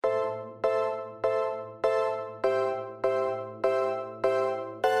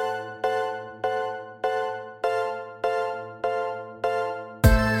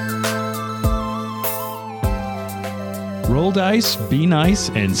Roll dice, be nice,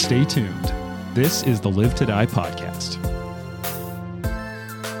 and stay tuned. This is the Live to Die podcast.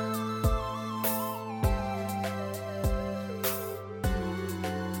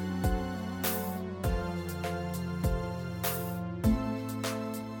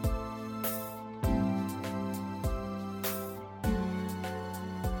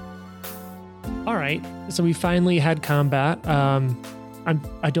 All right, so we finally had combat.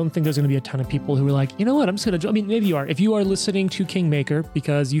 I don't think there's going to be a ton of people who are like, you know what, I'm just going to... I mean, maybe you are. If you are listening to Kingmaker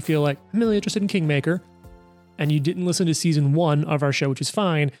because you feel like, I'm really interested in Kingmaker, and you didn't listen to season 1 of our show, which is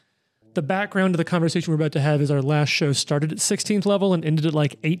fine, the background of the conversation we're about to have is our last show started at 16th level and ended at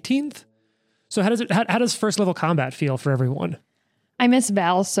like 18th. So how does first level combat feel for everyone? I miss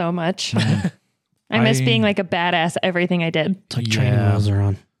Val so much. I miss being like a badass at everything I did. It's like training wheels are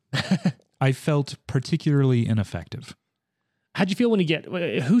on. I felt particularly ineffective. How'd you feel when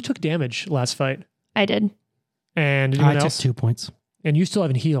who took damage last fight? I did. And anyone else? Took 2 points. And you still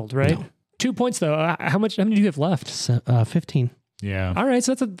haven't healed, right? No. 2 points though. How many do you have left? 15. Yeah. All right,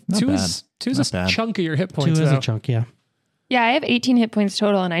 so that's two is a chunk of your hit points. 2 is though. a chunk, yeah. Yeah, I have 18 hit points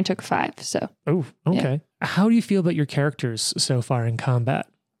total and I took 5, so. Oh, okay. Yeah. How do you feel about your characters so far in combat?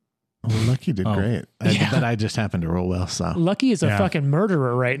 Well, Lucky did great. But I just happened to roll well, so. Lucky is a fucking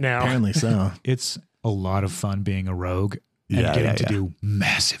murderer right now. Apparently so. It's a lot of fun being a rogue and getting to do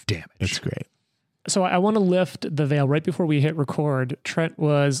massive damage. It's great. So I want to lift the veil. Right before we hit record, Trent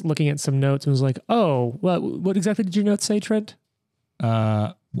was looking at some notes and was like, oh, what exactly did your notes say, Trent?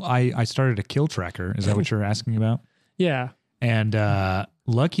 I started a kill tracker. Is that what you're asking about? Yeah. And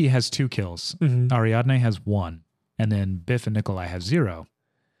Lucky has 2 kills. Mm-hmm. Ariadne has 1. And then Biff and Nikolai have 0.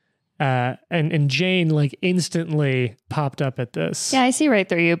 And Jane like instantly popped up at this. Yeah, I see right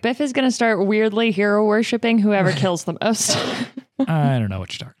through you. Biff is going to start weirdly hero worshipping whoever kills the most. I don't know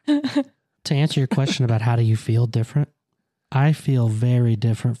what you're talking about. To answer your question about how do you feel different, I feel very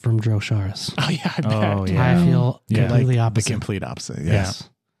different from Drosharis. Oh yeah, I bet. Oh, yeah. I feel completely like opposite. The complete opposite. Yeah. Yes.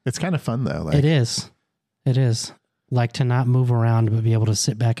 It's kind of fun though. Like, It is. Like to not move around, but be able to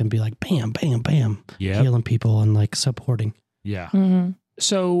sit back and be like, bam, bam, bam, healing people and like supporting. Yeah. Mm-hmm.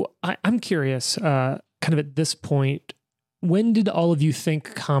 So I'm curious, kind of at this point, when did all of you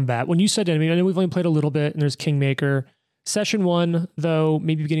think combat? When you said, I know we've only played a little bit and there's Kingmaker. Session 1, though,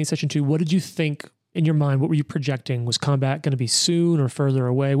 maybe beginning of session 2, what did you think in your mind? What were you projecting? Was combat going to be soon or further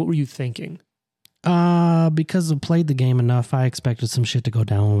away? What were you thinking? Because I played the game enough, I expected some shit to go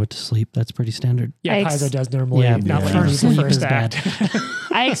down when we went to sleep. That's pretty standard. Yeah, Kaiser does normally. Yeah, not yeah. when you leave the first Sleep is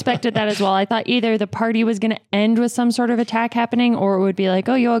act. I expected that as well. I thought either the party was going to end with some sort of attack happening, or it would be like,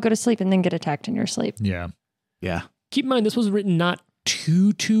 oh, you all go to sleep and then get attacked in your sleep. Yeah. Yeah. Keep in mind, this was written not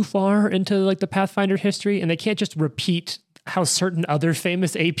too far into like the Pathfinder history, and they can't just repeat how certain other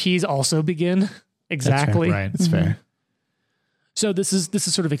famous APs also begin. Exactly. Right. It's fair. So this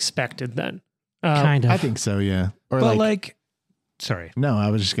is sort of expected then. Kind of. I think so, yeah. Or But sorry. no,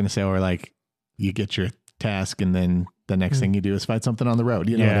 I was just going to say, or like you get your task and then the next thing you do is fight something on the road.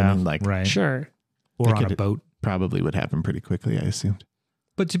 You know what I mean? Like, right. Sure. Or on a boat. Probably would happen pretty quickly, I assumed.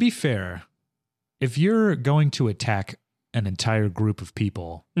 But to be fair, if you're going to attack an entire group of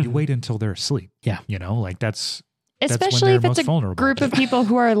people, you wait until they're asleep. Yeah. You know, like that's Especially if when it's they're a most vulnerable. group of people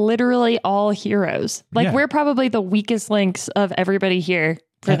who are literally all heroes. Like Yeah. we're probably the weakest links of everybody here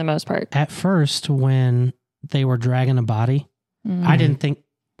for the most part. At first, when they were dragging a body, I didn't think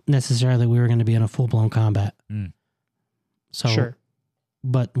necessarily we were going to be in a full-blown combat. Mm. So, Sure.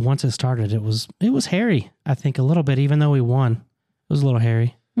 But once it started, it was hairy, I think, a little bit, even though we won. It was a little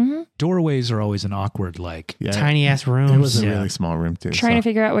hairy. Mm-hmm. Doorways are always an awkward, like, Yeah. Tiny-ass rooms. It was a really small room too. Trying to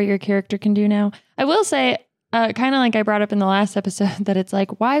figure out what your character can do now. I will say, kind of like I brought up in the last episode, that it's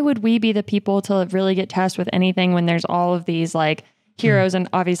like, why would we be the people to really get tasked with anything when there's all of these like heroes and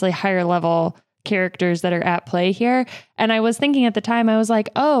obviously higher level characters that are at play here? And I was thinking at the time, I was like,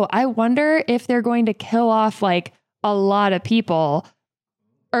 oh, I wonder if they're going to kill off like a lot of people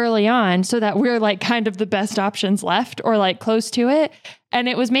early on so that we're like kind of the best options left or like close to it. And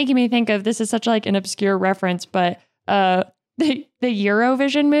it was making me think of, this is such like an obscure reference, but the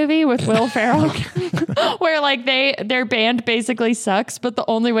Eurovision movie with Will Ferrell, where like their band basically sucks, but the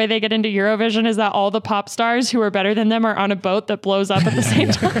only way they get into Eurovision is that all the pop stars who are better than them are on a boat that blows up at the same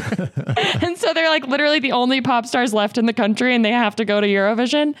time. And so they're like literally the only pop stars left in the country and they have to go to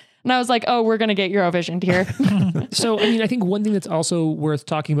Eurovision. And I was like, oh, we're going to get Eurovisioned here. So, I mean, I think one thing that's also worth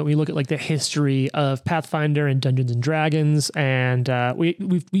talking about when you look at like the history of Pathfinder and Dungeons and Dragons, and we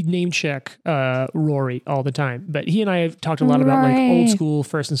name check Rory all the time, but he and I have talked a lot about like old school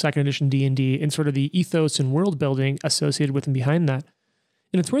first and second edition D&D and sort of the ethos and world building associated with and behind that.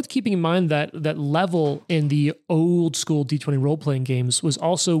 And it's worth keeping in mind that that level in the old school D20 role-playing games was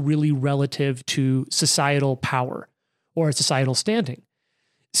also really relative to societal power or societal standing.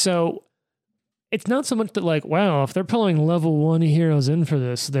 So it's not so much that like, wow, if they're pulling level 1 heroes in for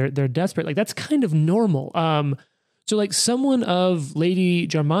this, they're desperate. Like that's kind of normal. So like someone of Lady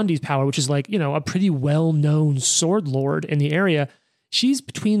Jarmondi's power, which is like, you know, a pretty well-known sword lord in the area, she's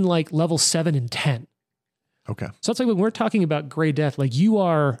between like level 7 and 10. Okay. So it's like when we're talking about Grey Death, like you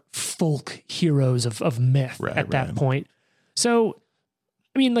are folk heroes of myth at that point. So,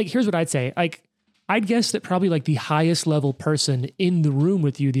 I mean, like, here's what I'd say. Like, I'd guess that probably like the highest level person in the room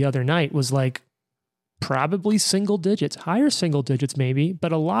with you the other night was like probably single digits, higher single digits maybe,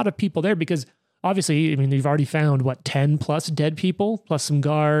 but a lot of people there because obviously, I mean, you've already found 10 plus dead people plus some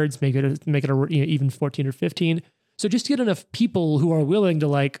guards, make it even 14 or 15. So just to get enough people who are willing to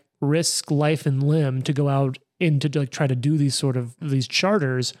like risk life and limb to go out into like try to do these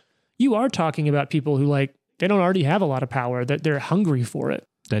charters, you are talking about people who like they don't already have a lot of power, that they're hungry for it.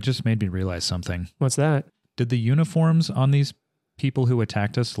 That just made me realize something. What's that? Did the uniforms on these people who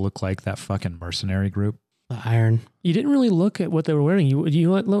attacked us look like that fucking mercenary group? The iron. You didn't really look at what they were wearing. You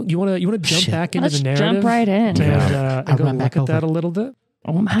want to jump back into the narrative? Jump right in. And go look at that a little bit.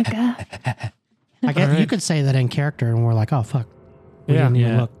 Oh my God. I guess you could say that in character, and we're like, oh fuck, we didn't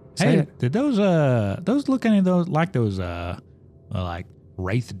even look. Hey, did those look any of those like those like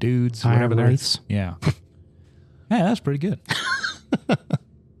wraith dudes, Iron whatever they're? wraiths? Yeah. Yeah, that's pretty good.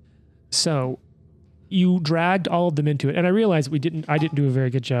 So you dragged all of them into it. And I realized I didn't do a very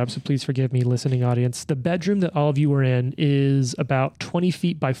good job, so please forgive me, listening audience. The bedroom that all of you were in is about 20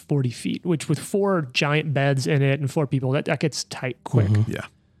 feet by 40 feet, which with 4 giant beds in it and 4 people, that gets tight quick. Mm-hmm. Yeah.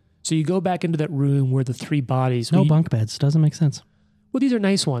 So you go back into that room where the 3 bodies... No bunk beds. Doesn't make sense. Well, these are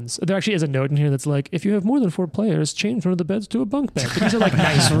nice ones. There actually is a note in here that's like, if you have more than 4 players, change one of the beds to a bunk bed. But these are like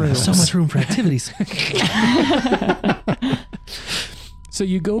nice rooms. So much room for activities. So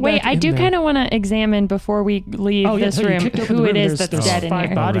you go back. Wait, I do kind of want to examine before we leave this room who it is that's dead in here.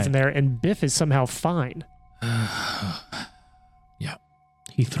 5 bodies in there, and Biff is somehow fine. Yeah.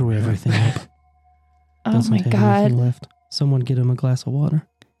 He threw everything up. Oh Doesn't my have God. anything left. Someone get him a glass of water.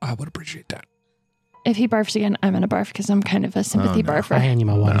 I would appreciate that. If he barfs again, I'm going to barf because I'm kind of a sympathy barfer. I hand you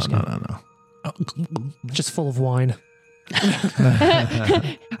my water skin. No. Just full of wine.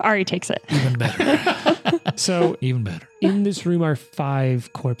 Ari takes it. Even better. So Even better. in this room are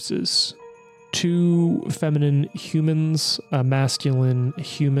 5 corpses. 2 feminine humans, a masculine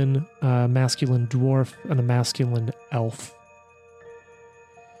human, a masculine dwarf, and a masculine elf.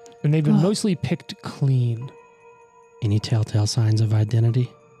 And they've been mostly picked clean. Any telltale signs of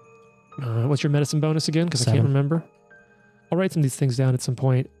identity? What's your medicine bonus again? Because I 7. can't remember. I'll write some of these things down at some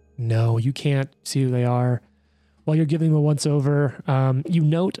point. No, you can't see who they are. While you're giving them a once-over, you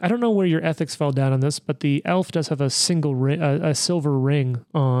note, I don't know where your ethics fell down on this, but the elf does have a silver ring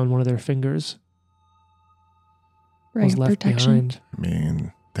on one of their fingers. Ring Was of left protection. behind. I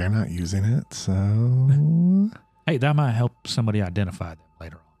mean, they're not using it, so... Hey, that might help somebody identify them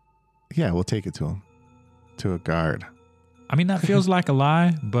later on. Yeah, we'll take it to him. To a guard. I mean, that feels like a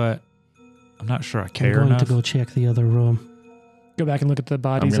lie, but I'm not sure I I'm care going enough. to go check the other room. Go back and look at the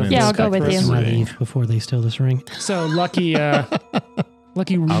bodies I'm of gonna Yeah, I'll go with inspect you. this I ring. leave before they steal this ring. So lucky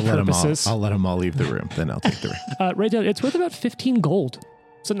repurposes. I'll let them all leave the room. Then I'll take the ring. Right down. It's worth about 15 gold.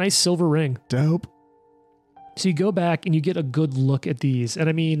 It's a nice silver ring. Dope. So you go back and you get a good look at these. And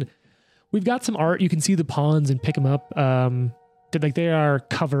I mean, we've got some art. You can see the pawns and pick them up. They are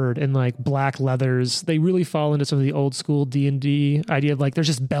covered in like black leathers. They really fall into some of the old school D&D idea of like there's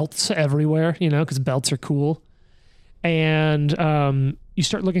just belts everywhere, you know, because belts are cool. And you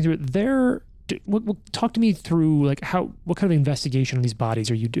start looking through it. Talk to me through like what kind of investigation on these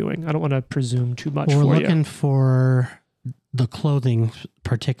bodies are you doing? I don't want to presume too much. We're for looking you. for the clothing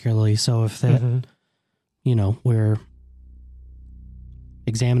particularly. So if that, we're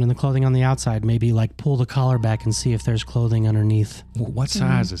examining the clothing on the outside, maybe like pull the collar back and see if there's clothing underneath. What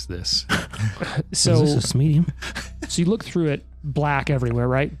size is this? So Is this a medium? So you look through it, black everywhere,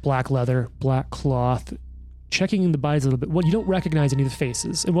 right? Black leather, black cloth. Checking the bodies a little bit. Well, you don't recognize any of the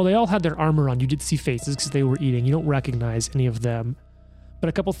faces. And while they all had their armor on, you did see faces because they were eating. You don't recognize any of them. But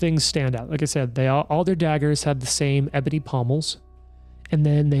a couple things stand out. Like I said, they all their daggers had the same ebony pommels. And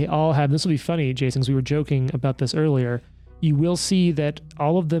then they all have, this will be funny, Jason, because we were joking about this earlier. You will see that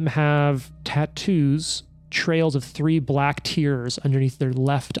all of them have tattoos, trails of 3 black tears underneath their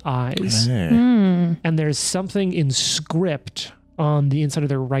left eyes. Hey. And there's something in script on the inside of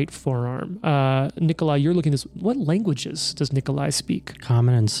their right forearm. Nikolai, you're looking at this. What languages does Nikolai speak?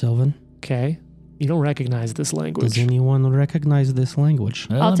 Common and Sylvan. Okay. You don't recognize this language. Does anyone recognize this language?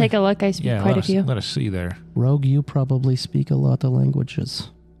 Well, I'll take a look. I speak quite a few. Let us see there. Rogue, you probably speak a lot of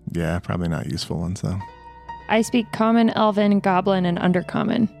languages. Yeah, probably not useful ones though. I speak Common, Elven, Goblin, and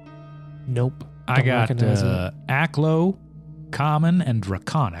Undercommon. Nope. I Don't got recognize it. Aklo, Common, and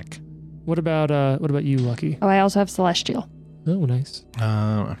Draconic. What about you, Lucky? Oh, I also have Celestial. Oh, nice.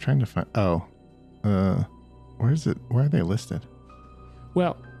 I'm trying to find. Where is it? Where are they listed?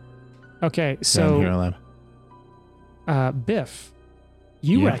 Well, okay, Down so here, Lab. Biff,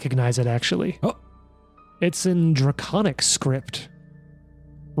 you Yeah. recognize it actually. Oh. It's in Draconic script.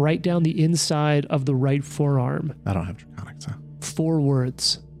 Right down the inside of the right forearm. I don't have Draconic, so. 4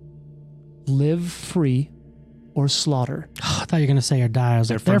 words. Live free or slaughter. Oh, I thought you were going to say or die. I was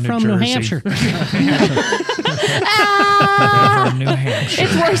like, They're they're from from New Jersey." Hampshire. Ah! From New Hampshire.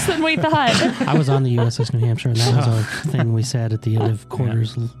 It's worse than we thought. I was on the USS New Hampshire, and that was a thing we said at the end of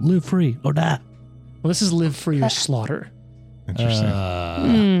quarters. Live free or die. Well, this is live free or slaughter.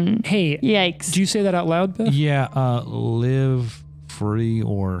 Interesting. Hey, Yikes. do you say that out loud, Biff? Yeah, live free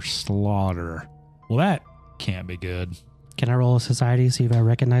or slaughter. Well, that can't be good. Can I roll a society, see if I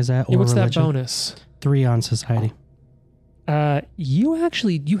recognize that? Or Hey, what's that religion? bonus? 3 on society. You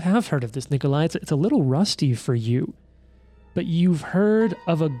have heard of this, Nikolai. It's a little rusty for you, but you've heard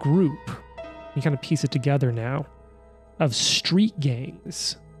of a group. You kind of piece it together now, of street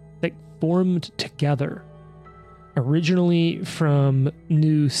gangs that formed together, originally from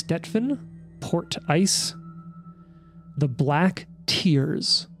New Stettin, Port Ice. The Black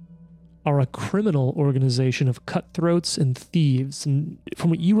Tears are a criminal organization of cutthroats and thieves. And from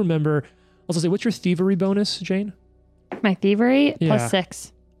what you remember, I'll also say, what's your thievery bonus, Jane? My thievery Yeah.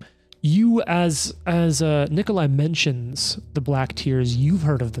 +6. You, as Nikolai mentions the Black Tears, you've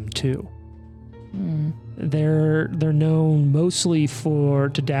heard of them too. They're known mostly to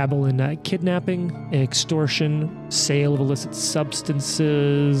dabble in kidnapping, extortion, sale of illicit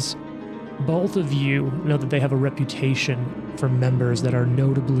substances. Both of you know that they have a reputation for members that are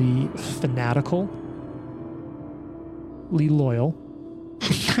notably fanatical, loyal.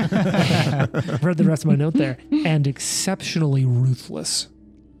 Read the rest of my note there. And exceptionally ruthless.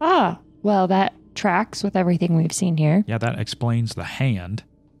 Ah, well, that tracks with everything we've seen here. Yeah, that explains the hand.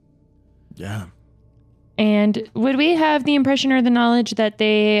 Yeah. And would we have the impression or the knowledge that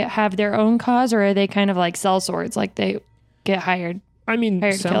they have their own cause, or are they kind of like sellswords, like they get hired? I mean,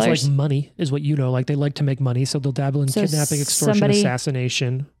 Hired sounds killers. like money is what you know. Like they like to make money, so they'll dabble in So kidnapping, extortion, somebody-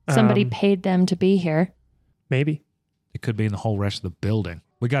 assassination. Somebody paid them to be here. Maybe. It could be in the whole rest of the building.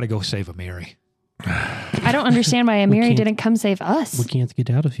 We got to go save Amiri. I don't understand why Amiri can't- didn't come save us. We can't get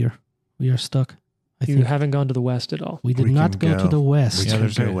out of here. We are stuck. I You think haven't gone to the west at all. we did We not can go to go. the west. Yeah,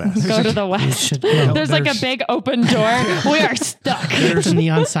 there's Go a- west. Go to the We west. should go. There's like a big open door. We are stuck. There's a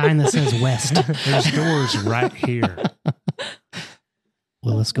neon sign that says west. There's doors right here.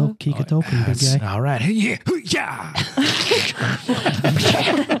 Well, let's go. Kick it open, big guy. All right. Yeah. Yeah.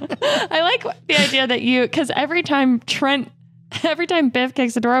 I like the idea that because every time Biff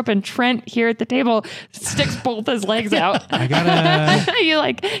kicks the door open, Trent here at the table sticks both his legs out. I gotta. You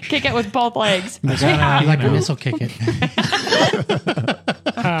like kick it with both legs. You like a missile kick it.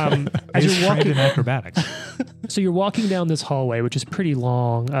 As He's you're trained walking, in acrobatics. so you're walking down this hallway, which is pretty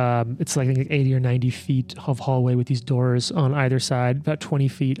long. It's like I think 80 or 90 feet of hallway with these doors on either side, about 20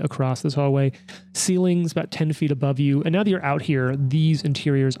 feet across this hallway. Ceilings about 10 feet above you. And now that you're out here, these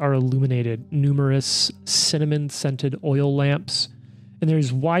interiors are illuminated. Numerous cinnamon-scented oil lamps. And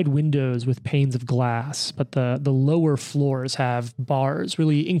there's wide windows with panes of glass, but the lower floors have bars,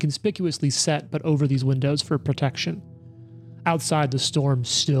 really inconspicuously set, but over these windows for protection. Outside, the storm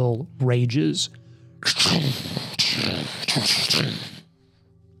still rages.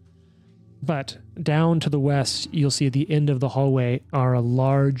 But down to the west, you'll see at the end of the hallway are a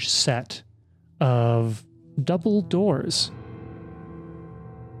large set of double doors.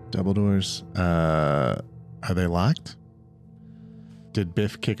 Double doors. Are they locked? Did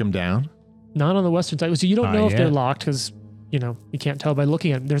Biff kick them down? Not on the western side. So you don't know if they're yet. locked because, you can't tell by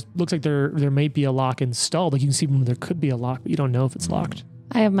looking at them. Looks like there might be a lock installed. Like you can see when there could be a lock, but you don't know if it's locked.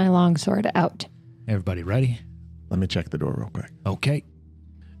 I have my long sword out. Everybody ready? Let me check the door real quick. Okay. I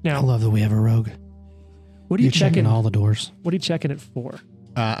Now, love that we have a rogue. what are you You're checking checking? all the doors. What are you checking it for?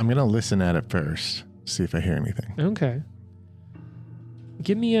 I'm going to listen at it first, see if I hear anything. Okay.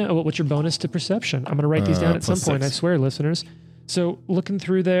 Give me what's your bonus to perception? I'm going to write these down at some point, +6. I swear, listeners. So looking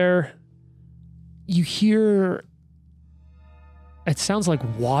through there, you hear, it sounds like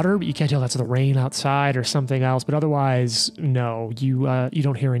water, but you can't tell that's the rain outside or something else. But otherwise, no, you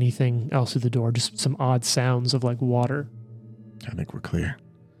don't hear anything else through the door, just some odd sounds of like water. I think we're clear.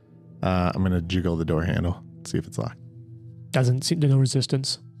 I'm going to jiggle the door handle, see if it's locked. Doesn't seem to no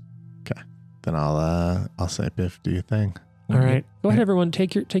resistance. Okay. Then I'll say, Biff, do your thing. All right. Go ahead, everyone.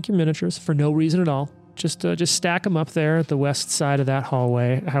 Take your miniatures for no reason at all. Just stack them up there at the west side of that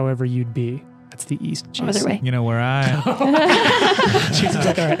hallway, however you'd be. That's the east. Other way. You know where She's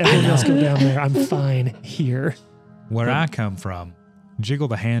like, all right, everyone else go down there. I'm fine here. Where I come from, jiggle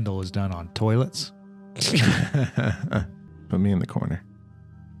the handle is done on toilets. Put me in the corner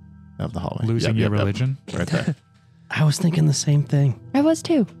of the hallway. Losing your religion. Right there. I was thinking the same thing. I was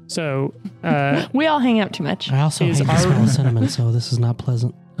too. So we all hang out too much. I also hate the smell of cinnamon, so this is not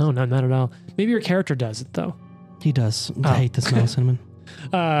pleasant. Oh, no, not at all. Maybe your character does it, though. He does. I hate the smell of cinnamon.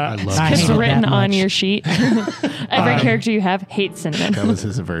 I love It's it written that on much. your sheet. Every character you have hates cinnamon. That was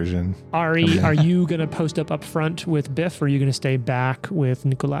his aversion. Ari, are you going to post up front with Biff, or are you going to stay back with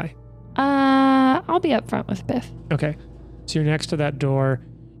Nikolai? I'll be up front with Biff. Okay. So you're next to that door.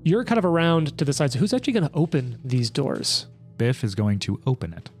 You're kind of around to the side. So who's actually going to open these doors? Biff is going to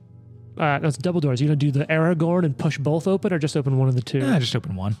open it. No, it's double doors. You're going to do the Aragorn and push both open, or just open one of the two? Just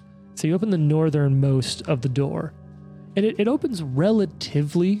open one. So you open the northernmost of the door. And it opens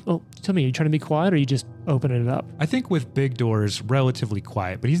relatively... Oh, tell me, are you trying to be quiet, or are you just opening it up? I think with big doors, relatively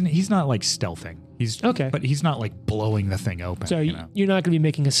quiet, but he's not like stealthing. Okay. But he's not like blowing the thing open. So you know? you're not going to be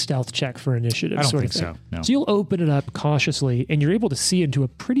making a stealth check for initiative. I don't sort think of thing. so. No. So you'll open it up cautiously, and you're able to see into a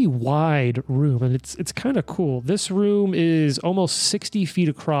pretty wide room, and it's kind of cool. This room is almost 60 feet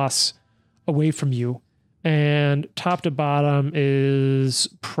across away from you, and top to bottom is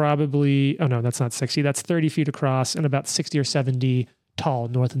probably, oh no, that's not 60. That's 30 feet across and about 60 or 70 tall,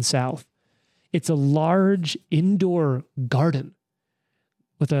 north and south. It's a large indoor garden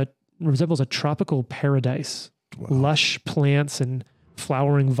resembles a tropical paradise. Wow. Lush plants and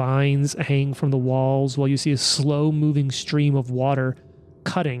flowering vines hang from the walls, while you see a slow-moving stream of water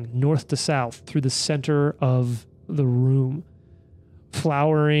cutting north to south through the center of the room,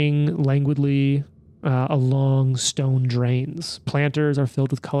 flowering languidly along stone drains. Planters are filled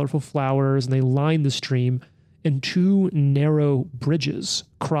with colorful flowers, and they line the stream, and two narrow bridges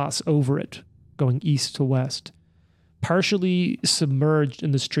cross over it, going east to west. Partially submerged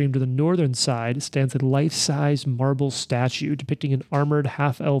in the stream to the northern side stands a life-size marble statue depicting an armored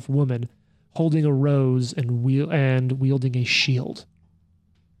half-elf woman holding a rose and wielding a shield.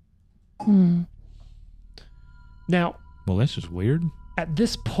 Now, well, this is weird. At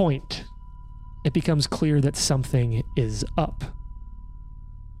this point, it becomes clear that something is up.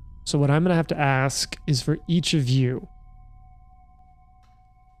 So what I'm going to have to ask is for each of you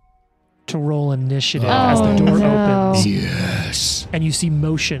to roll initiative as the door opens. Yes. And you see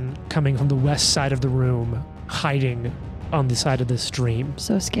motion coming from the west side of the room, hiding on the side of the stream.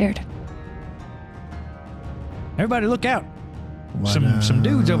 So scared. Everybody look out. Some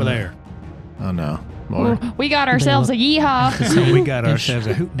dudes over there. Oh no. More. Ooh, we got ourselves a yeehaw. We got ourselves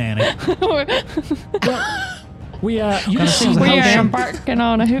a hootenanny. We are embarking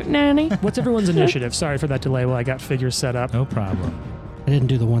on a hootenanny. What's everyone's initiative? Sorry for that delay while I got figures set up. No problem. I didn't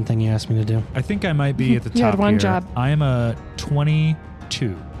do the one thing you asked me to do. I think I might be at the top. You had one here. job. I am a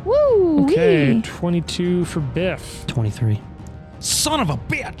 22. Woo! Okay, 22 for Biff. 23. Son of a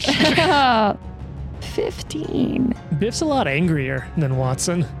bitch! 15. Biff's a lot angrier than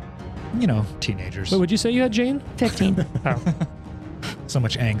Watson. You know, teenagers. What would you say you had, Jane? 15. Oh. So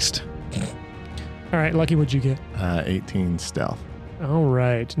much angst. All right, Lucky, what'd you get? 18 stealth. All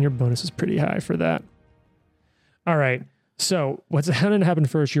right, and your bonus is pretty high for that. All right, so what's going to happen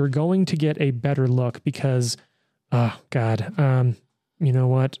first, you're going to get a better look because, oh, God, you know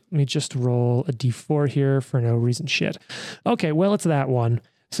what? Let me just roll a d4 here for no reason shit. Okay, well, it's that one.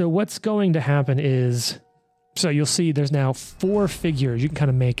 So what's going to happen is, so you'll see there's now 4 figures you can kind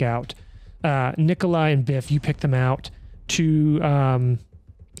of make out. Nikolai and Biff, you pick them out. To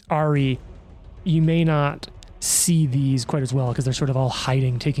Ari, you may not see these quite as well because they're sort of all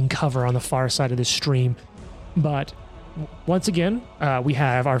hiding, taking cover on the far side of the stream. But once again, we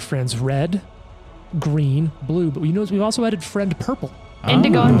have our friends Red, Green, Blue, but you notice we've also added friend Purple.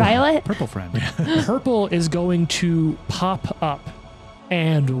 Indigo and Violet. Purple friend. Purple is going to pop up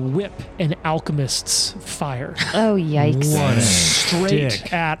and whip an alchemist's fire Oh, yikes. What a straight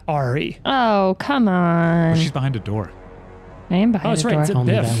dick. at Ari. Oh, come on. Well, she's behind a door. I am behind Oh, that's the right. door. It's a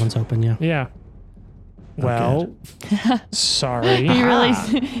Only Biff. that one's open, yeah. Yeah. Well, sorry. You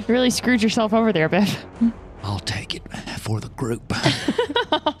really screwed yourself over there, Biff. I'll take it for the group.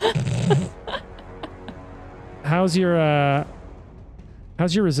 How's your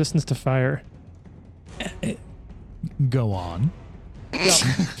resistance to fire? Go on. Well,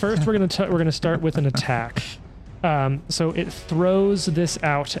 first, we're gonna start with an attack. So it throws this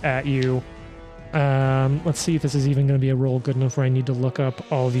out at you. Let's see if this is even going to be a roll good enough where I need to look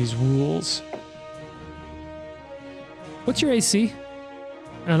up all these rules. What's your AC?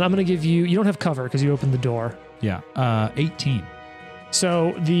 And I'm going to give you... You don't have cover because you opened the door. Yeah, 18.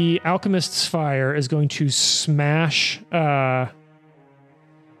 So the alchemist's fire is going to smash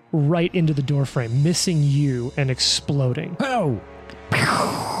right into the door frame, missing you and exploding. Oh!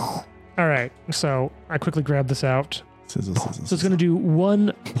 All right, so I quickly grab this out. Sizzle, sizzle, So it's going to do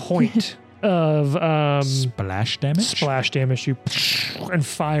 1 point of Splash damage? splash damage. You and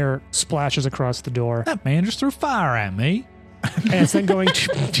fire splashes across the door. That man just threw fire at me. And it's then going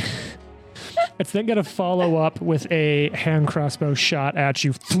to... It's then going to follow up with a hand crossbow shot at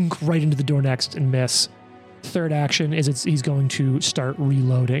you, thunk, right into the door next and miss. Third action is he's going to start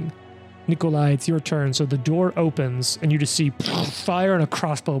reloading. Nikolai, it's your turn. So the door opens and you just see fire and a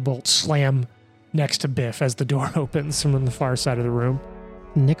crossbow bolt slam next to Biff as the door opens from the far side of the room.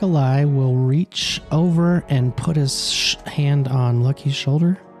 Nikolai will reach over and put his hand on Lucky's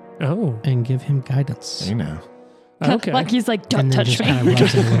shoulder Oh, and give him guidance. Hey now. okay. Lucky's like, don't And then touch just me. kind of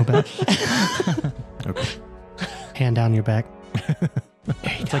rubs it a little bit. Okay. Hand down your back.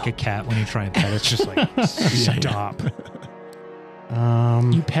 It's like a cat when you try and pet. It's just like, stop.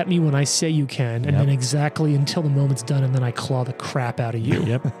 You pet me when I say you can, and Yep. then exactly until the moment's done, and then I claw the crap out of you.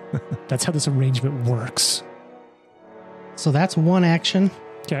 Yep. That's how this arrangement works. So that's one action.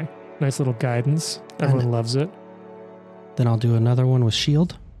 Okay. Nice little guidance. Everyone loves it. Then I'll do another one with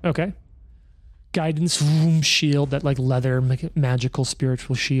shield. Okay. Guidance room shield, that like leather magical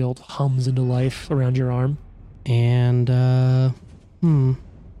spiritual shield hums into life around your arm. And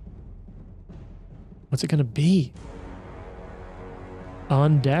What's it going to be?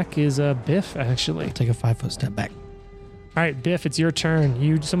 On deck is Biff, actually. take a 5-foot step back. All right, Biff, it's your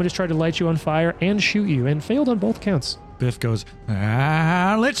turn. Someone just tried to light you on fire and shoot you and failed on both counts. Biff goes,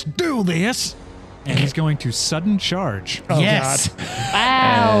 let's do this. And he's going to sudden charge. Oh, Yes. God.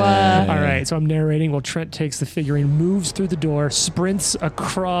 Wow. All right, so I'm narrating while Trent takes the figurine, moves through the door, sprints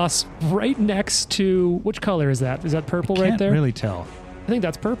across right next to... Which color is that? Is that purple right Can't there? really tell. I think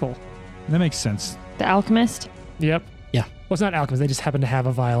that's purple. That makes sense. The alchemist? Yep. Yeah. Well, it's not alchemist. They just happen to have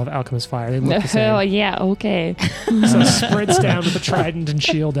a vial of alchemist fire. They look the same. Oh, yeah, okay. So sprints down with the trident and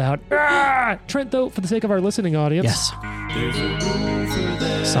shield out. Ah! Trent, though, for the sake of our listening audience, Yes.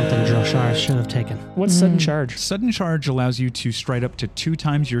 Something Droshar should have taken. what's sudden charge? Sudden charge allows you to stride up to 2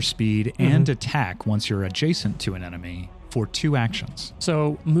 times your speed and attack once you're adjacent to an enemy for 2 actions.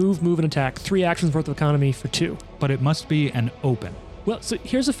 So move, and attack. 3 actions worth of economy for 2. But it must be an open. Well, so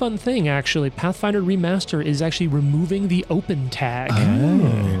here's a fun thing, actually. Pathfinder Remaster is actually removing the open tag.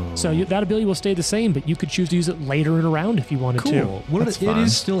 So that ability will stay the same, but you could choose to use it later in a round if you wanted to. Cool. Well, That's it fun.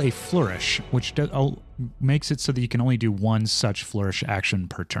 is still a flourish, which makes it so that you can only do 1 such flourish action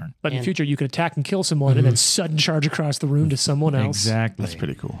per turn. But in the And- future, you could attack and kill someone and then sudden charge across the room to someone else. Exactly. That's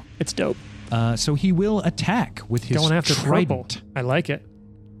pretty cool. It's dope. So he will attack with his Going after trident. purple. I like it.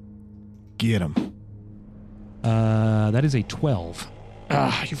 Get him. That is a 12.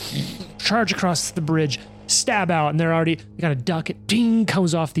 You charge across the bridge, stab out, and they're already kind of duck it. Ding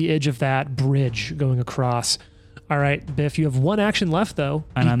comes off the edge of that bridge going across. All right, Biff, you have 1 action left though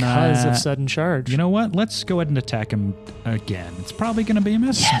And because of sudden charge. You know what? Let's go ahead and attack him again. It's probably going to be a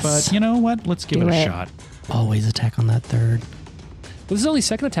miss, Yes. but you know what? Let's give Do it a it. shot. Always attack on that third. This is only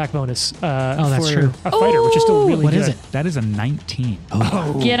second attack bonus that's for true. a fighter, which is still really What good. is it? That is a 19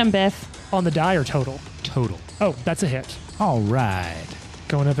 Get him, Biff. On the die or total? total. Oh, that's a hit. All right.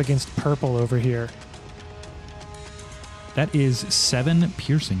 Going up against purple over here. That is 7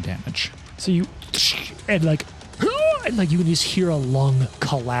 piercing damage. So you and like you can just hear a lung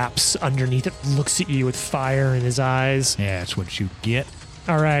collapse underneath it. Looks at you with fire in his eyes. Yeah, that's what you get.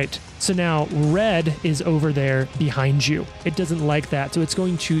 All right. So now red is over there behind you. It doesn't like that, so it's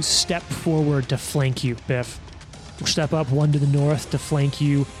going to step forward to flank you, Biff. Step up 1 to the north to flank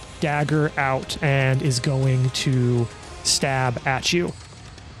you. Dagger out and is going to stab at you.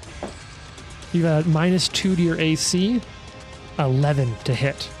 You got -2 to your AC, 11 to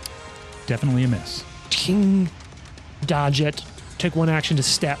hit. Definitely a miss. Ting, dodge it, take 1 action to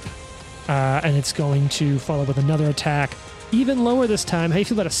step, and it's going to follow with another attack. Even lower this time. How do you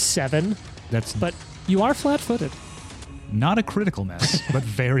feel about a 7? That's But you are flat-footed. not a critical miss, but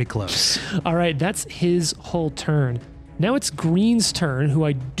very close. All right, that's his whole turn. Now it's Green's turn, who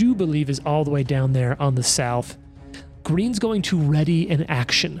I do believe is all the way down there on the south. Green's going to ready an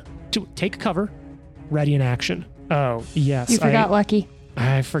action. To take cover, ready an action. Oh, yes. You forgot Lucky.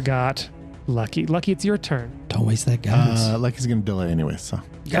 I forgot. Lucky. Lucky, it's your turn. Don't waste that guidance. Lucky's going to delay anyway, so.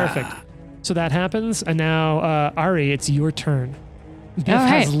 Perfect. So that happens, and now Ari, it's your turn. Biff All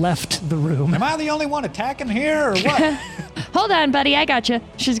right. has left the room. Am I the only one attacking here or what? Hold on, buddy. I got you.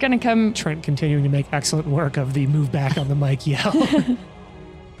 She's going to come. Trent continuing to make excellent work of the move back on the mic yell.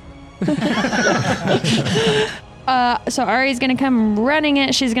 So Ari's going to come running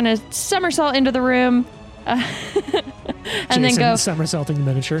it. She's going to somersault into the room. And Jason then go somersaulting the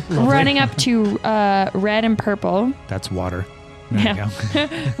miniature. Lovely. running up to red and purple. That's water. There you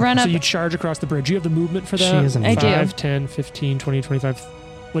go. Run So up. you charge across the bridge. You have the movement for that? She is in I do. 5, 10, 15, 20, 25.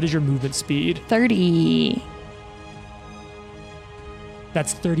 What is your movement speed? 30.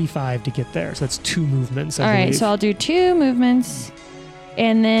 That's 35 to get there. So that's 2 movements, I All right, believe. so I'll do 2 movements.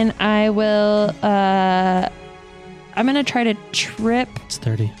 And then I will, I'm going to try to trip. It's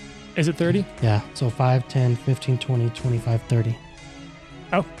 30. Is it 30? Yeah. So 5, 10, 15, 20, 25, 30.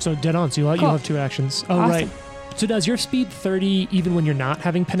 Oh, so dead on. So you'll Cool. have 2 actions. Oh, Awesome. right. So does your speed 30 even when you're not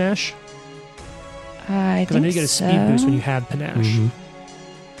having panache? I Because I know think you get a so. speed boost when you have panache. Mhm.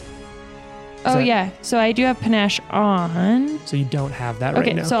 Oh, that- yeah. So I do have panache on. So you don't have that right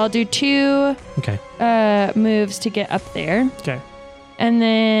Okay, now. so I'll do 2 Okay. moves to get up there. Okay. And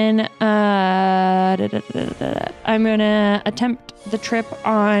then I'm going to attempt the trip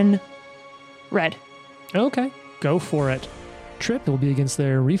on red. Okay. Go for it. Trip will be against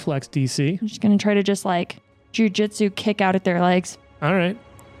their reflex DC. I'm just going to try to just like jujitsu kick out at their legs. All right.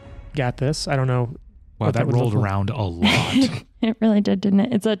 Got this. I don't know. Wow, what that would rolled look like. around a lot. It really did, didn't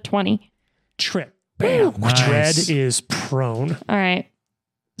it? It's a 20. Trip. Bam. Nice. Red is prone. All right.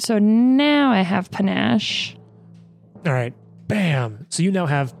 So now I have panache. All right. Bam. So you now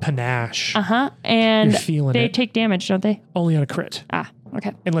have panache. And You're feeling they it. take damage, don't they? Only on a crit. Ah,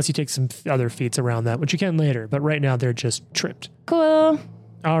 okay. Unless you take some other feats around that, which you can later. But right now they're just tripped. Cool.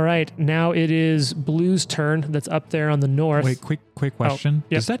 All right. Now it is Blue's turn. That's up there on the north. Wait, quick question.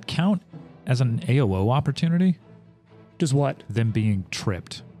 yep. Does that count as an AOO opportunity? Does what? Them being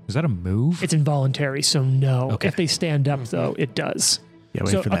tripped. Is that a move? It's involuntary, so no. Okay. If they stand up, though, it does. Yeah,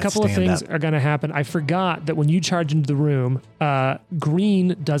 wait So for a that couple of stand things up. are going to happen. I forgot that when you charge into the room,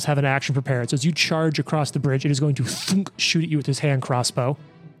 Green does have an action prepared. So as you charge across the bridge, it is going to thunk, shoot at you with his hand crossbow.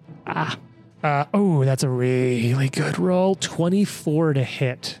 Oh, that's a really good roll. 24 to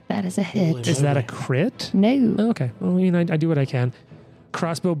hit. That is a hit. Is that a crit? No. Okay. Well, I mean, I do what I can.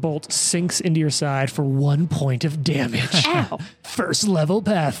 Crossbow bolt sinks into your side for 1 point of damage. Ow. First level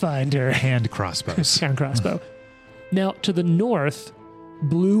Pathfinder. Hand crossbows. Hand crossbow. Now, to the north,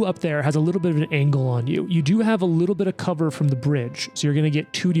 Blue up there has a little bit of an angle on you. You do have a little bit of cover from the bridge, so you're going to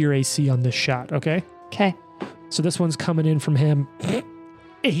get 2 to your AC on this shot, okay? Okay. So this one's coming in from him.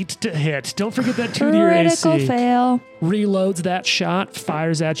 8 to hit. Don't forget that 2 to your Critical AC. fail. Reloads that shot,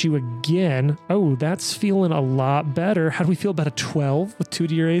 fires at you again. Oh, that's feeling a lot better. How do we feel about a 12 with 2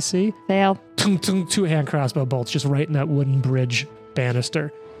 to your AC? Fail. Tung, tung, 2 hand crossbow bolts just right in that wooden bridge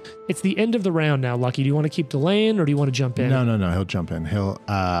banister. It's the end of the round now, Lucky. Do you want to keep delaying or do you want to jump in? No. He'll jump in. He'll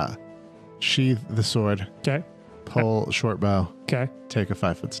sheath the sword, Okay. pull short bow, Okay. take a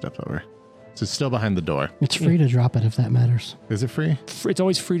 5-foot step over. So it's still behind the door. It's free to drop it if that matters. Is it free? It's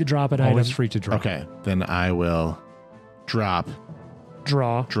always free to drop an Always item. free to drop. Okay, then I will drop,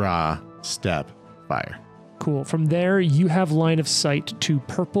 Draw. draw, step, fire. Cool. From there, you have line of sight to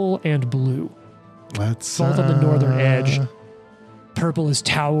purple and blue. Let's Both on the northern edge. Purple is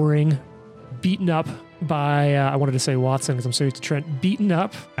towering, beaten up by, I wanted to say Watson because I'm so used to Trent, beaten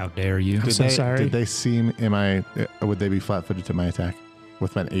up. How dare you? Did so they, sorry. Did they seem? Would they be flat-footed to my attack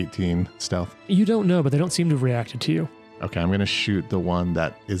with my 18 stealth? You don't know, but they don't seem to have reacted to you. Okay, I'm gonna shoot the one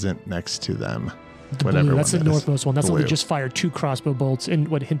that isn't next to them. The Whatever blue, that's the one that is. northmost one. That's the one that Blue. just fired 2 crossbow bolts and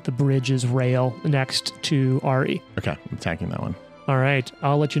what hit the bridge's rail next to Ari. Okay, I'm attacking that one. All right,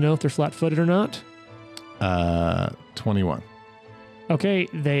 I'll let you know if they're flat-footed or not. 21. Okay,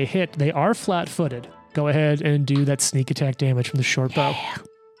 they hit. They are flat-footed. Go ahead and do that sneak attack damage from the short bow.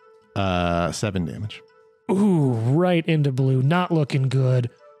 7 damage. Ooh, right into blue. Not looking good.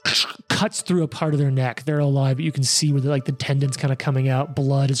 Cuts through a part of their neck. They're alive, but you can see where the tendons kind of coming out.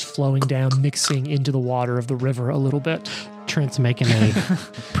 Blood is flowing down, mixing into the water of the river a little bit. Trent's making a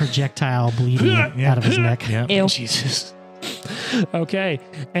projectile bleeding out of his neck. Yeah. Ew. Jesus. Okay,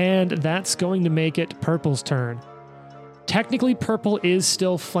 and that's going to make it Purple's turn. Technically, Purple is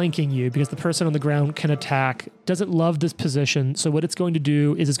still flanking you because the person on the ground can attack. Doesn't love this position, so what it's going to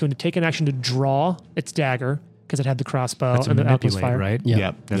do is it's going to take an action to draw its dagger because it had the crossbow That's a and the outpost manipulate, fire. right?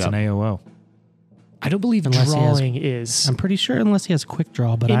 Yep. That's an AOO. I don't believe Unless he has- drawing is. I'm pretty sure unless he has quick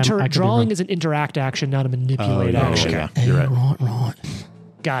draw, but I could be Drawing wrong. is an interact action, not a manipulate yeah, action. yeah. Hey, You're right. right.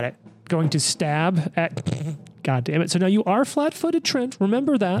 Got it. Going to stab at God damn it. So now you are flat-footed, Trent.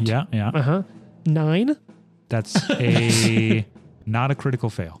 Remember that. Yeah. 9. That's not a critical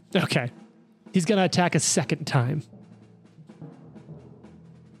fail. Okay. He's going to attack a second time.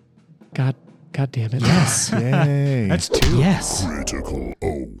 God damn it. Yes. Yay. That's 2. Yes. Critical.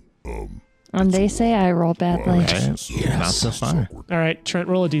 And they say I roll badly. Right. Not so far. All right, Trent,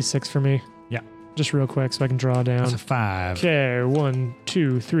 roll a d6 for me. Yeah. Just real quick so I can draw down. That's a 5. Okay, 1,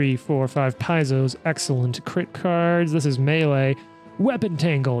 2, 3, 4, 5 Paizo's. Excellent. Crit cards. This is melee. Weapon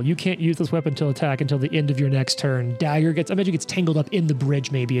tangle. You can't use this weapon to attack until the end of your next turn. Dagger I bet you gets tangled up in the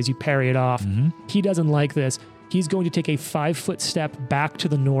bridge maybe as you parry it off. Mm-hmm. He doesn't like this. He's going to take a 5-foot step back to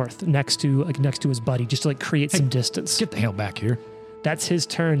the north next to his buddy just to like create some distance. Get the hell back here. That's his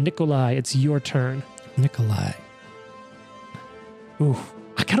turn. Nikolai, it's your turn. Nikolai. Ooh.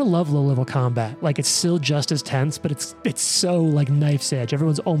 I kind of love low-level combat. Like, it's still just as tense, but it's so, like, knife's edge.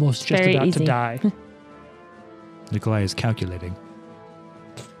 Everyone's almost just Very about easy. to die. Nikolai is calculating.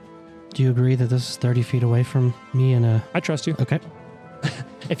 Do you agree that this is 30 feet away from me and a... I trust you. Okay.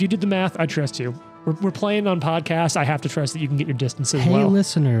 If you did the math, I trust you. We're playing on podcast. I have to trust that you can get your distance as Hey, well.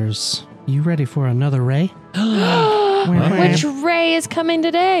 listeners. You ready for another ray? Which Ray is coming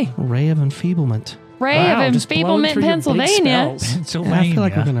today? Ray of enfeeblement. Ray Wow, of just blowing Enfeeblement, through your big Pennsylvania. spells. Pennsylvania. I feel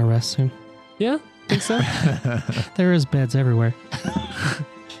like we're going to rest soon. Yeah? Think so? There is beds everywhere.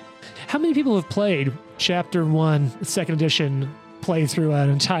 How many people have played Chapter 1, 2nd edition, play through an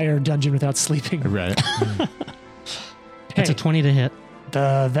entire dungeon without sleeping? Right. It's a 20 to hit.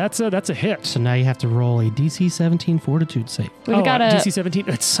 That's a hit. So now you have to roll a DC 17 fortitude save. We've got a DC 17.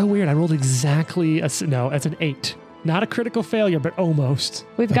 It's so weird. I rolled exactly no, that's an 8. Not a critical failure, but almost.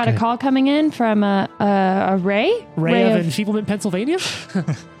 we've got a Okay. call coming in from a Ray. Ray of Enfeeblement, Pennsylvania.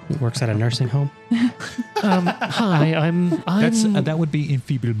 He works at a nursing home. Hi, I'm That would be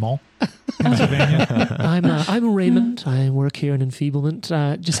enfeeblement, Pennsylvania. I'm Raymond. I work here in Enfeeblement.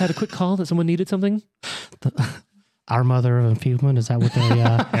 Just had a quick call that someone needed something. Our mother of enfeeblement, is that what they...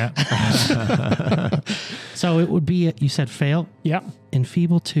 Yeah. So it would be, you said fail, Yeah.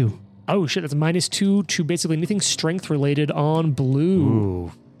 enfeeble 2. Oh shit, that's a -2 to basically anything strength related on blue.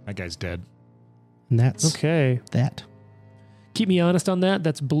 Ooh, that guy's dead. And that's Okay. that. Keep me honest on that.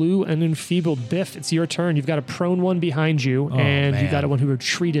 That's blue and enfeebled. Biff, it's your turn. You've got a prone one behind you, Oh, and you man. got a one who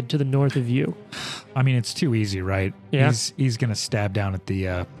retreated to the north of you. I mean, it's too easy, right? Yeah. He's gonna stab down at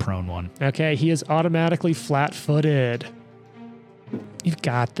the prone one. Okay, he is automatically flat-footed. You've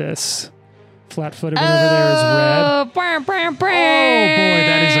got this. Flat-footed one over there is red. Oh, brr, brr, brr. Oh boy,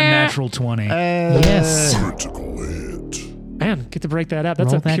 that is a natural 20. Yes. Critical hit. Man, get to break that out.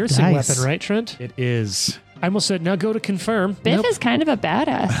 That's Roll a that piercing dice. weapon, right, Trent? It is. I almost said, now go to confirm. Biff Nope. is kind of a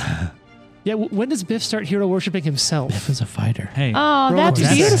badass. Yeah, when does Biff start hero worshipping himself? Biff is a fighter. Hey, Oh, Roll that's a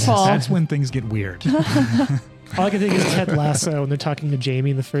d6. beautiful. That's when things get weird. All I can think is Ted Lasso when they're talking to Jamie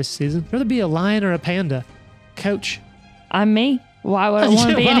in the first season. Rather be a lion or a panda? Coach. I'm me. Why would I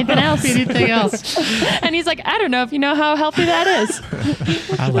want to be Why anything would I else? be anything else? And he's like, I don't know if you know how healthy that is.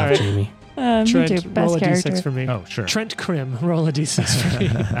 I love right. Jamie. Me Trent, too. roll Best a character. d6 for me. Oh, sure. Trent Krim, roll a d6 for me.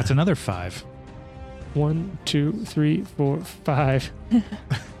 That's another 5. 1, 2, 3, 4, 5.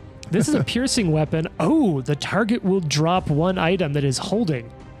 This is a piercing weapon. Oh, the target will drop one item that is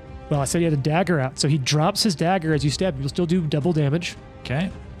holding. Well, I said he had a dagger out, so he drops his dagger as you stab. You'll still do double damage. Okay.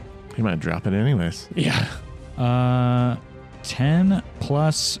 He might drop it anyways. Yeah. 10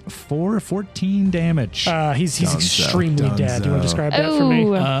 plus 4, 14 damage. He's Dunzo, extremely dead. Do you want to dunzo. describe that for me?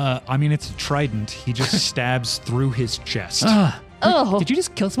 Ooh. I mean, it's a trident. He just stabs through his chest. Oh, Did you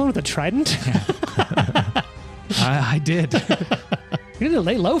just kill someone with a trident? I did. You need to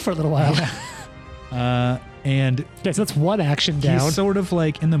lay low for a little while. And Okay, so that's one action down. he's sort of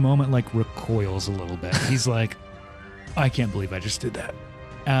like in the moment, like recoils a little bit. He's like, I can't believe I just did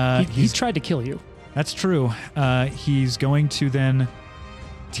that. He's tried to kill you. That's true. He's going to then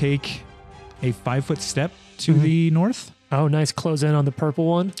take a 5-foot step to the north Oh, nice. Close in on the purple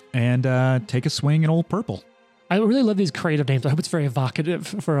one. and take a swing at old purple. I really love these creative names. I hope it's very evocative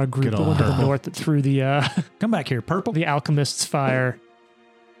for a group Good that old went to the purple. north that threw the Come back here, purple. the alchemist's fire.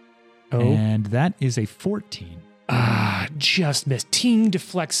 Oh. And that is a 14. Just missed. Ting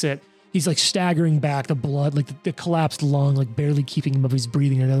deflects it. He's like staggering back, the blood, like the collapsed lung, like barely keeping him up. He's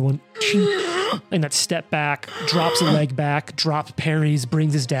breathing. Another one. And that step back, drops a leg back, drops parries,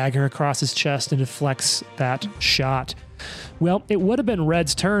 brings his dagger across his chest and deflects that shot. Well, it would have been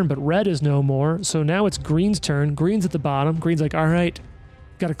Red's turn, but Red is no more. So now it's Green's turn. Green's at the bottom. Green's like, all right,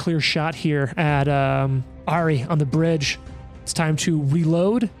 got a clear shot here at Ari on the bridge. It's time to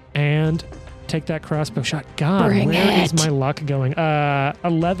reload and take that crossbow shot. God, Bring where is it. my luck going?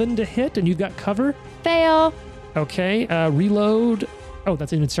 11 to hit, and you've got cover. fail. Okay, reload. Oh,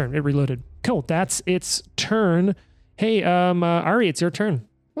 that's in its turn. It reloaded. Cool, that's its turn. Hey, Ari, it's your turn.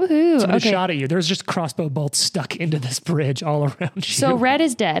 Woohoo. Somebody Okay. shot at you. There's just crossbow bolts stuck into this bridge all around you. So red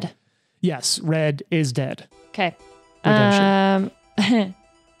is dead. Yes, red is dead. Okay. Redemption.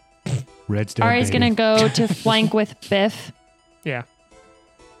 Red's dead. Ari's baby. going to go to flank with Biff. Yeah.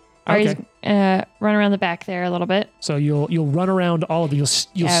 Ari's Okay. run around the back there a little bit. So you'll run around all of them. You'll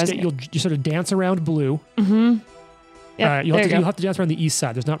sort of dance around blue. Mm-hmm. Yep, You'll there you have to dance around the east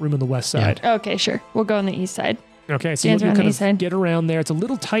side. There's not room on the west side. Okay, sure. We'll go on the east side. Okay, so Dance you around kind the of east side. get around there. It's a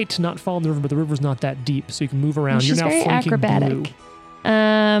little tight to not fall in the river, but the river's not that deep, so you can move around. She's You're now very flanking acrobatic. blue.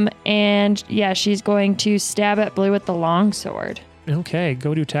 And yeah, she's going to stab at blue with the longsword. Okay,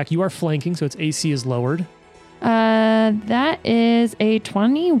 go to attack. You are flanking, so its AC is lowered. That is a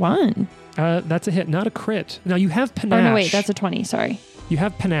 21. That's a hit, not a crit. Now you have panache. Oh no, wait, that's a 20. Sorry. You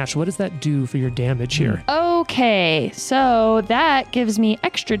have panache. What does that do for your damage here? Okay, so that gives me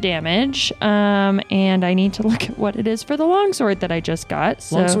extra damage. And I need to look at what it is for the longsword that I just got.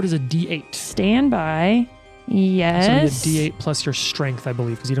 So Longsword is a D8. stand by. Yes. So you get D8 plus your strength, I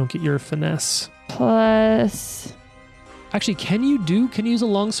believe, because you don't get your finesse. Plus. Actually, can you use a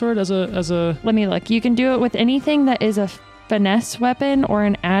longsword as a? Let me look. You can do it with anything that is a finesse weapon or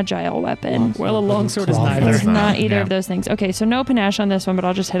an agile weapon. Well, a longsword is Qualify. neither. It's not either Yeah. of those things. Okay, so no panache on this one, but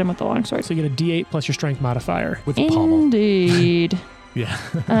I'll just hit him with the longsword. So you get a D8 plus your strength modifier. with the pommel. Indeed. Yeah.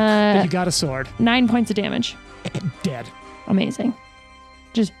 But you got a sword. 9 points of damage. Dead. Amazing.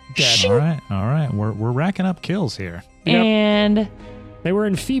 Just Dead. All right. We're racking up kills here. Yep. and They were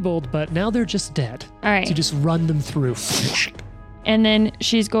enfeebled, but now they're just dead. all right. So you just run them through. And then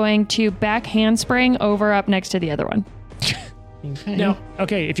she's going to back handspring over up next to the other one. Okay. Now,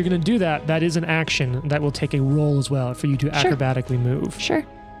 okay, if you're going to do that, that is an action that will take a roll as well for you to Sure. acrobatically move. Sure.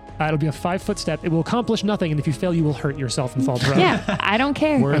 It'll be a 5-foot step. It will accomplish nothing, and if you fail, you will hurt yourself and fall prone. Yeah, I don't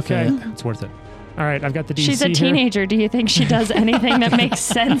care. Okay. It's worth it. All right, I've got the DC She's a here. teenager. Do you think she does anything that makes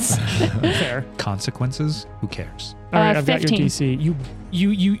sense? Fair. Consequences? Who cares? All right, I've got your 15. DC.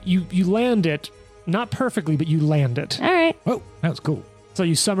 You land it, not perfectly, but you land it. All right. Oh, that was cool. So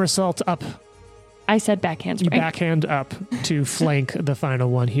you somersault up, I said back you handspring. backhand up to flank the final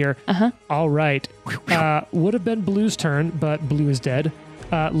one here. Uh-huh. All right. Would have been Blue's turn, but Blue is dead.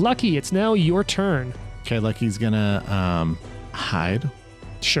 Lucky, it's now your turn. Okay, Lucky's gonna hide.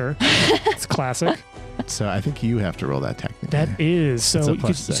 Sure. It's classic. So I think you have to roll that technically. That is. So It's a you,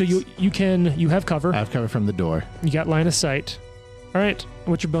 plus so six. you have cover. I have cover from the door. You got line of sight. All right.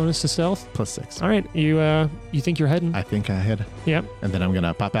 What's your bonus to stealth? +6. All right. You think you're heading? I think I hit. Yep. And then I'm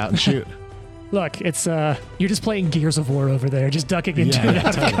gonna pop out and shoot. Look, it's you're just playing Gears of War over there, just ducking into Yeah, it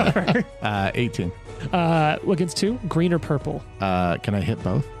out of totally. cover. 18. Against 2, green or purple? Can I hit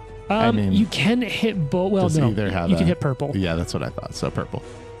both? I mean, you can hit both. Well, does no, either have you can a- hit purple. Yeah, that's what I thought. So purple.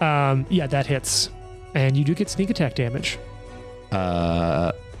 Yeah, that hits, and you do get sneak attack damage.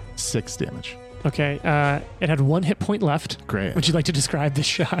 6 damage. Okay. It had 1 hit point left. Great. Would you like to describe this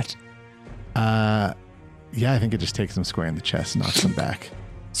shot? Yeah, I think it just takes him square in the chest, knocks him back.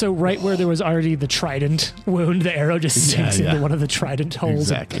 So right where there was already the trident wound, the arrow just sinks Yeah, yeah. into one of the trident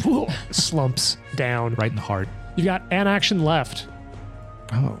holes Exactly. and slumps down. Right in the heart. You've got an action left.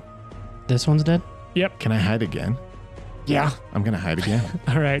 Oh, This one's dead? Yep. can I hide again? Yeah. I'm gonna hide again.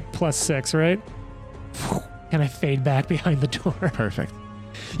 All right. +6, right? Can I fade back behind the door? Perfect.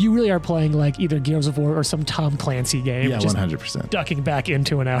 You really are playing like either Gears of War or some Tom Clancy game. Yeah, just 100%. ducking back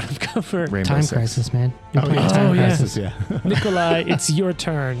into and out of cover. Rainbow Time Six. Crisis, man. You're Oh, playing yeah. Time Oh, yeah. Crisis. Yeah. Nikolai, it's your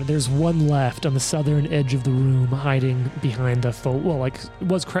turn. There's one left on the southern edge of the room, hiding behind the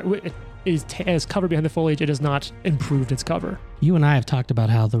it is covered behind the foliage. It has not improved its cover. You and I have talked about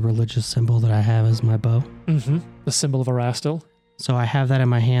how the religious symbol that I have is my bow. Mm-hmm. The symbol of Erastil. So I have that in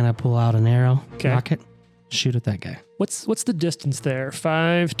my hand. I pull out an arrow, Okay. nock it, shoot at that guy. What's the distance there?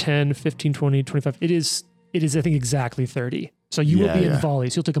 5, 10, 15, 20, 25. It is I think exactly 30. So you will Yeah, be in yeah.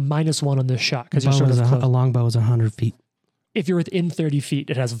 volley. So you'll take a -1 on this shot because Bow you're sort is of a close. long bow is 100 feet. If you're within 30 feet,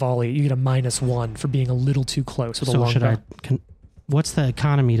 it has volley. You get a -1 for being a little too close with a So long should bow. what's the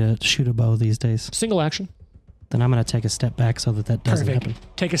economy to shoot a bow these days? Single action. Then I'm going to take a step back so that doesn't Perfect. happen.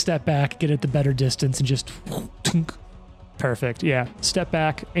 Take a step back, get at the better distance, and just tunk. Perfect. Yeah. Step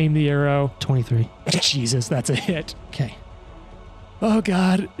back, aim the arrow. 23. Jesus, that's a hit. Okay. Oh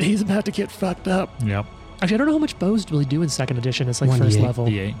God, he's about to get fucked up. Yep. Actually, I don't know how much bows really do in second edition. It's like 1d8. first level.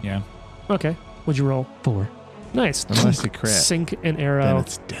 D8, yeah. Okay. What'd you roll? 4. Nice. Unless you crit, Sink an then arrow.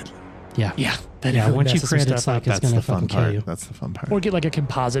 it's deadly. Yeah. Yeah. That Yeah, really once you messes some crit, it's stuff like up. it's That's going the to fun fucking kill part. you. That's the fun part. Or get like a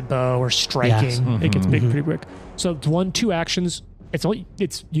composite bow or striking. Yes. It gets big Mhm. pretty quick. So 2 actions.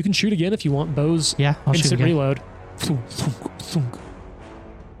 You can shoot again if you want. Bows. Yeah, I'll shoot instant again. reload. Thunk, thunk, thunk.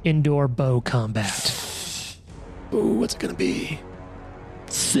 Indoor bow combat. Ooh, what's it gonna be?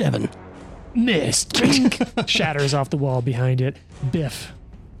 7. Missed. Shatters off the wall behind it. Biff.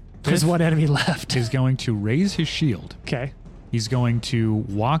 There's one enemy left. Is going to raise his shield. Okay. He's going to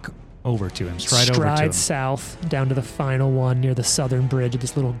walk over to him, stride over to him. South down to the final one near the southern bridge of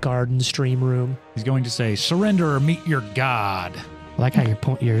this little garden stream room. He's going to say, "Surrender or meet your god." I like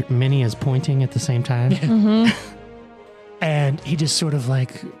how your mini is pointing at the same time. And he just sort of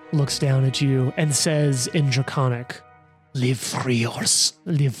like looks down at you and says in Draconic, live for your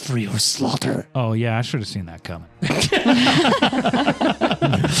slaughter. Oh yeah, I should have seen that coming.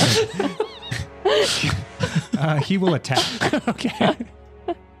 He will attack. Okay.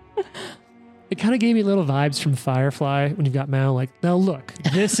 It kind of gave me little vibes from Firefly when you've got Mal like, now look,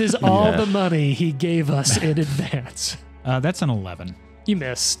 this is all the money he gave us in advance. That's an 11. You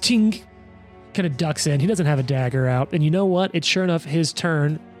miss. Ting. Kind of ducks in. He doesn't have a dagger out. And you know what? It's sure enough his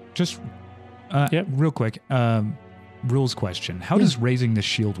turn. Just real quick, rules question. How does raising the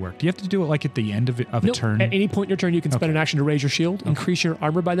shield work? Do you have to do it like at the end of a turn? At any point in your turn, you can spend an action to raise your shield, increase your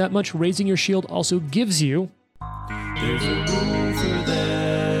armor by that much. Raising your shield also gives you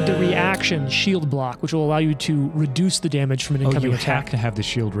the reaction shield block, which will allow you to reduce the damage from an incoming you attack. have to have the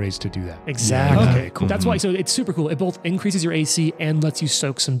shield raised to do that. Exactly. Okay, cool. That's why. So it's super cool. It both increases your AC and lets you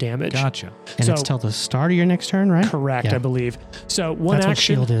soak some damage. Gotcha. And it's till the start of your next turn, right? Correct, Yeah. I believe. So one That's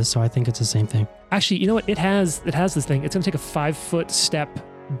action. what shield is, so I think it's the same thing. Actually, you know what? It has this thing. It's going to take a 5-foot step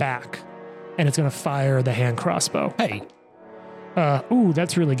back, and it's going to fire the hand crossbow. Hey. Ooh,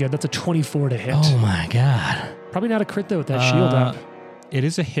 that's really good. That's a 24 to hit. Oh my god. Probably not a crit though with that shield up. It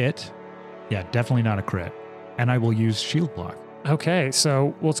is a hit. Yeah, definitely not a crit. And I will use shield block. Okay,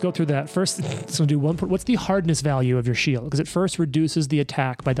 so let's go through that. First, so do one. What's the hardness value of your shield? Because it first reduces the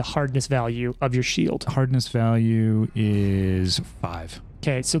attack by the hardness value of your shield. Hardness value is 5.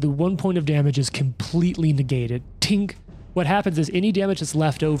 Okay, so the 1 point of damage is completely negated. Tink. What happens is any damage that's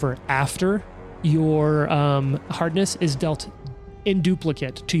left over after your hardness is dealt in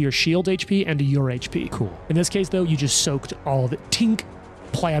duplicate to your shield HP and to your HP. Cool. In this case, though, you just soaked all of it. Tink.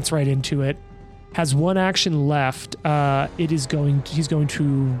 Plants right into it. Has one action left. He's going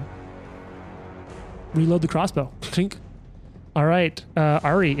to reload the crossbow. Tink. All right,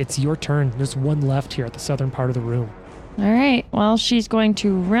 Ari, it's your turn. There's one left here at the southern part of the room. All right. Well, she's going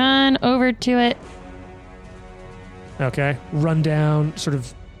to run over to it. Okay. Run down, sort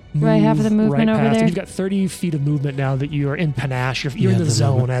of move Right half of the movement over past. there. And you've got 30 feet of movement now that you are in panache. You're in the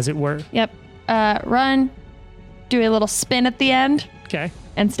zone, movement, as it were. Yep. Run. Do a little spin at the end. Okay.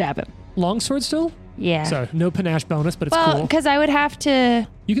 And stab him. Longsword still? Yeah. So no panache bonus, but it's well, cool. because I would have to...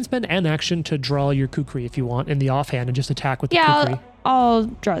 You can spend an action to draw your kukri if you want in the offhand and just attack with the kukri. I'll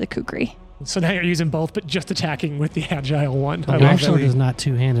draw the kukri. So now you're using both, but just attacking with the agile one. The longsword is not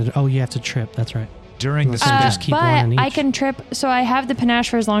two-handed. Oh, you have to trip. That's right. During the just keep one in but I each. can trip. So I have the panache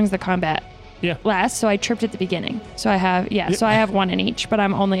for as long as the combat lasts. So I tripped at the beginning. So I have So I have one in each, but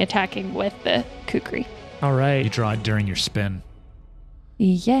I'm only attacking with the kukri. All right. You draw it during your spin.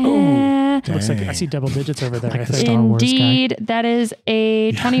 Yeah. Looks like I see double digits over there. Like I the think. Star Wars guy. Indeed, that is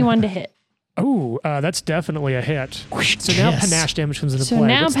a 21 to hit. Oh, that's definitely a hit. So now Yes. panache damage comes into So play.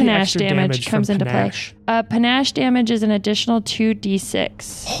 now What's the panache extra damage comes from into panache? play. Panache damage is an additional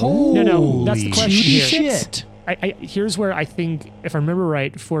 2d6. No, that's the Holy question here. shit. Here's where I think, if I remember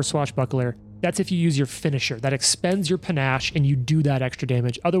right, for Swashbuckler, that's if you use your finisher. That expends your panache and you do that extra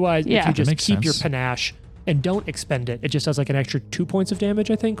damage. Otherwise, if you That just makes keep your sense. panache and don't expend it, it just does like an extra 2 points of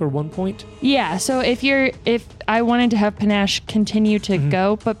damage, I think, or 1 point. Yeah, so if I wanted to have panache continue to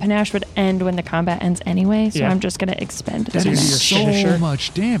go, but panache would end when the combat ends anyway, so I'm just going to expend That the is panache. so finisher.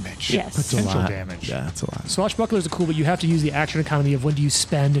 much damage. Yes. That's a Potential lot. damage. Yeah, that's a lot. Swashbucklers are cool, but you have to use the action economy of when do you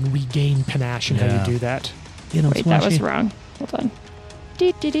spend and regain panache and how Yeah. you do that. You know, Wait, that was wrong. Hold on.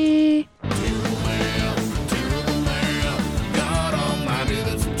 Dee.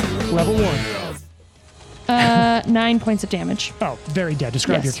 Level 1. 9 points of damage. Oh, very dead.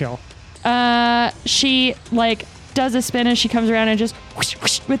 Describe Yes. your kill. She does a spin as she comes around and just whoosh,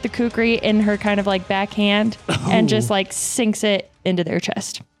 whoosh, with the kukri in her kind of backhand and just sinks it into their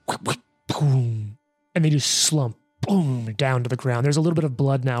chest. Boom. And they just slump, boom, down to the ground. There's a little bit of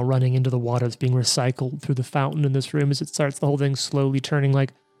blood now running into the water that's being recycled through the fountain in this room as it starts the whole thing slowly turning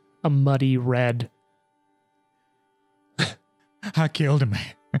like a muddy red. I killed him, man.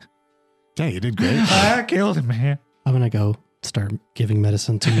 Yeah, you did great. I killed him, man. I'm going to go start giving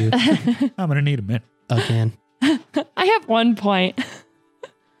medicine to you I'm going to need a minute. again. I have 1 point.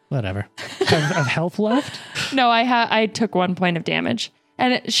 Whatever. Of health left? No, I took 1 point of damage.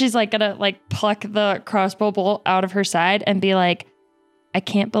 And she's like gonna like pluck the crossbow bolt out of her side and be like, I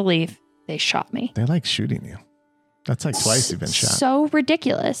can't believe they shot me. They like shooting you. That's like twice you've been shot. So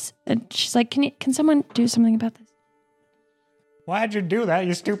ridiculous. And she's like, can someone do something about this? Why'd you do that,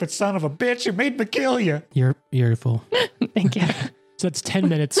 you stupid son of a bitch? You made me kill you. You're a fool. Thank you. So that's 10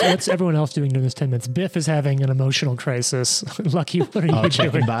 minutes. What's everyone else doing during this 10 minutes? Biff is having an emotional crisis. Lucky, what are you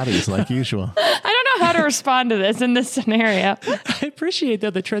checking doing? bodies like usual. I don't know how to respond to this in this scenario. I appreciate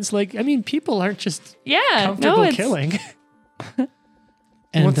that Trent's like, I mean, people aren't just comfortable killing.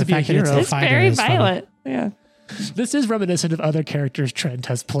 And wants the to be a fact that it's hero. a It's fighter very is funny. violent. Yeah. This is reminiscent of other characters Trent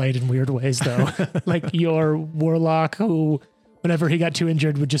has played in weird ways, though. Like your warlock who, whenever he got too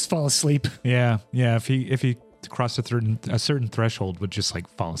injured, would just fall asleep. Yeah. If he crossed a certain threshold, would just like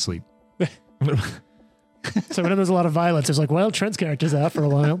fall asleep. So whenever there's a lot of violence, it's like, well, Trent's character's out for a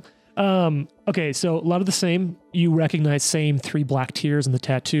while. Okay, so a lot of the same. You recognize same 3 black tears in the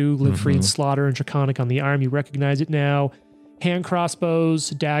tattoo, live free and slaughter, and draconic on the arm. You recognize it now. Hand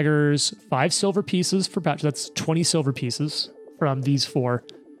crossbows, daggers, 5 silver pieces for pouch. That's 20 silver pieces from these 4.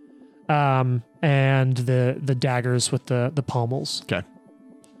 And the daggers with the pommels. Okay.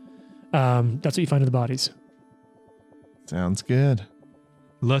 That's what you find in the bodies. Sounds good.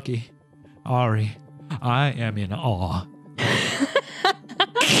 Lucky, Ari, I am in awe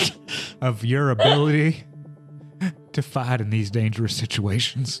of your ability to fight in these dangerous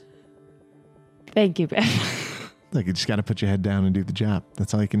situations. Thank you, Ben. Look, you just got to put your head down and do the job.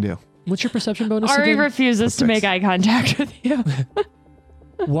 That's all you can do. What's your perception bonus Ari again? refuses to make eye contact with you.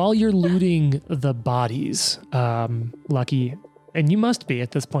 While you're looting the bodies, Lucky, and you must be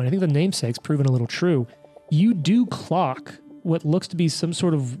at this point, I think the namesake's proven a little true, you do clock what looks to be some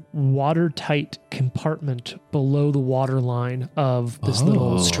sort of watertight compartment below the water line of this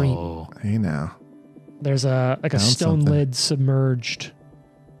little stream. Hey now. There's a Found stone something. lid submerged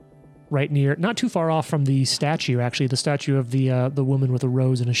right near, not too far off from the statue, actually, the statue of the woman with a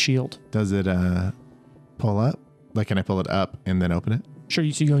rose and a shield. Does it pull up? Like, can I pull it up and then open it? Sure,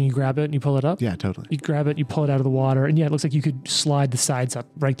 you go and you grab it and you pull it up? Yeah, totally. You grab it, you pull it out of the water, and yeah, it looks like you could slide the sides up,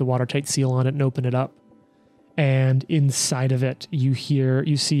 write the watertight seal on it, and open it up. And inside of it, you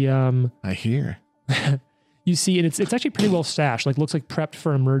see, I hear. you see, and it's actually pretty well stashed. Like, looks like prepped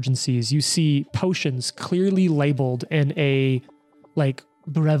for emergencies. You see potions clearly labeled in a like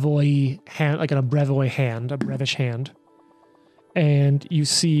brevoy hand, like a brevish hand, and you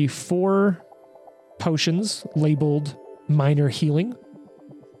see 4 potions labeled minor healing,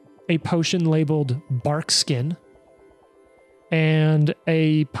 a potion labeled bark skin, and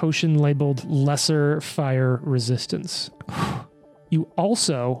a potion labeled lesser fire resistance. You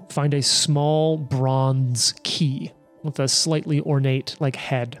also find a small bronze key with a slightly ornate like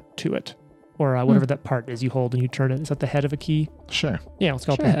head to it, or whatever that part is you hold and you turn it. Is that the head of a key? Sure. Yeah, let's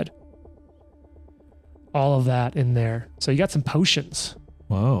call it the head. All of that in there. So you got some potions.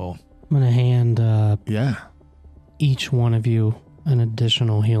 Whoa. I'm going to hand Yeah. each one of you an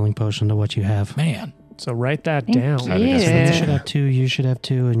additional healing potion to what you have. Man. So write that Thank down. you. You Yeah. should have 2, you should have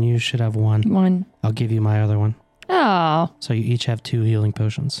 2, and you should have 1. 1. I'll give you my other one. Oh. So you each have 2 healing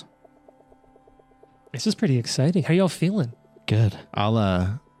potions. This is pretty exciting. How y'all feeling? Good. I'll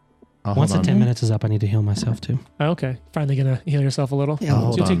Once hold the on. 10 minutes is up, I need to heal myself too. Okay. Finally gonna heal yourself a little. Yeah, I'll So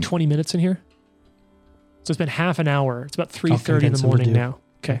hold you'll take on. 20 minutes in here? So it's been half an hour. It's about 3:30 in convince the him to morning do. now.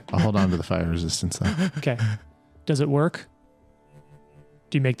 Okay. I'll hold on to the fire resistance though. Okay. Does it work?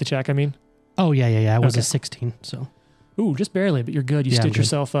 Do you make the check, I mean? Oh, yeah. I was Okay. a 16, so. Ooh, just barely, but you're good. You Yeah, I'm stitch good.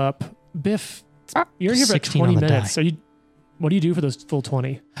 yourself up. Biff, you're here for 16 20 on the minutes. die. So what do you do for those full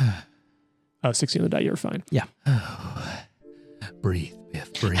 20? 16 on the die, you're fine. Yeah. Breathe,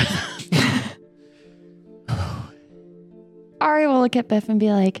 Biff, breathe. Ari will look at Biff and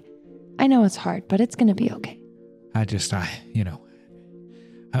be like, I know it's hard, but it's going to be okay. I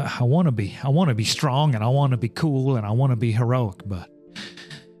want to be strong, and I want to be cool, and I want to be heroic, but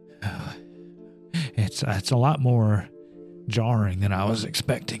it's a lot more jarring than I was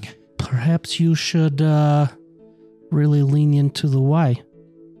expecting. Perhaps you should really lean into the why.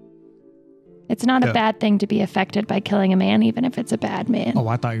 It's not Yeah. a bad thing to be affected by killing a man, even if it's a bad man. Oh,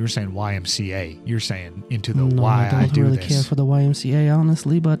 I thought you were saying YMCA. You're saying into the No, why I I don't do really this. care for the YMCA,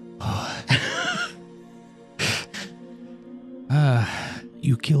 honestly, but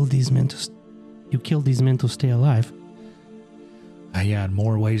you killed these men to stay alive, Yeah, in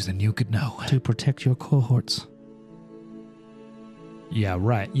more ways than you could know. to protect your cohorts. Yeah,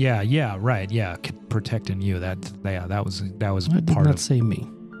 right. Yeah, right. Yeah, protecting you. That was I did part not of. say me.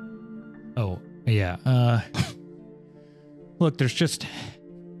 Oh, yeah. Look, there's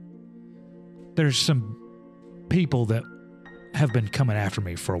some people that have been coming after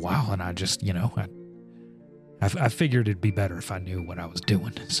me for a while, and I just, I figured it'd be better if I knew what I was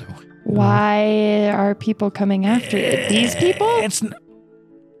doing. So why are people coming after you? These people?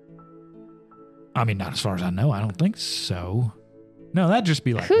 Not as far as I know. I don't think so. No, that'd just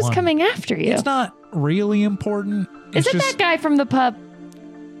be like who's coming after you? It's not really important. Is it that guy from the pub?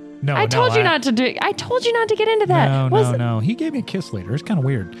 No, I told you not to do. I told you not to get into that. No. He gave me a kiss later. It's kind of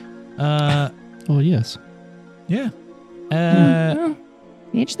weird. Oh yes. Yeah.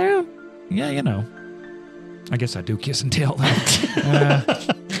 Each their own. Yeah, I guess I do kiss and tell.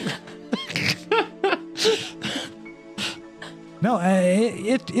 No,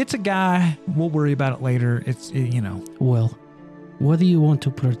 it's a guy. We'll worry about it later. Well, whether you want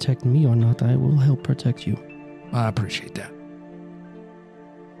to protect me or not, I will help protect you. I appreciate that.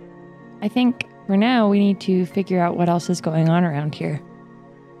 I think for now we need to figure out what else is going on around here.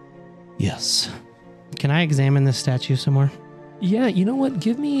 Yes. Can I examine this statue some more? Yeah, you know what?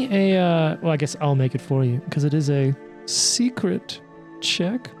 Give me a... well, I guess I'll make it for you, because it is a secret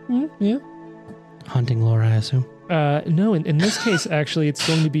check. Yeah. Hunting lore, I assume? No, in this case, actually, it's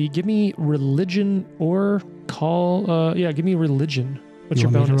going to be... Give me religion or call... give me religion. What's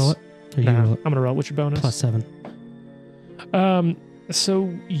your bonus? Me to roll it? Or you roll it? I'm going to roll. What's your bonus? +7.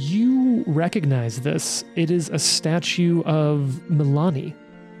 So you recognize this. It is a statue of Milani,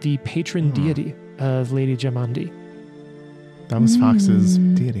 the patron deity of Lady Jamandi. That was Fox's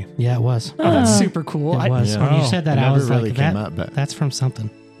deity. Yeah, it was. Oh, that's super cool. It was. When you said that, I was really like, came up, but that's from something.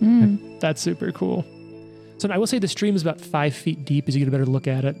 That's super cool. So I will say the stream is about 5 feet deep as you get a better look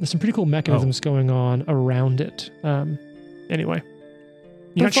at it. There's some pretty cool mechanisms going on around it. Anyway.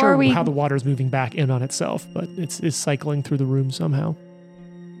 You're not sure how the water is moving back in on itself, but it's cycling through the room somehow.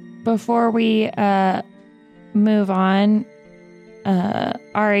 Before we move on,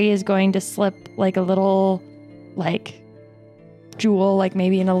 Ari is going to slip like a little jewel, like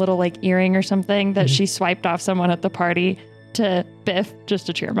maybe in a little earring or something that she swiped off someone at the party to Biff just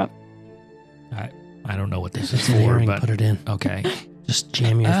to cheer him up. I don't know what this is It's an for, earring, but put it in. Okay. Just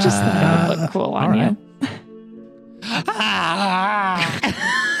jam your... Just that would look cool on you.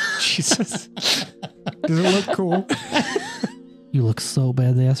 Jesus. Does it look cool? You look so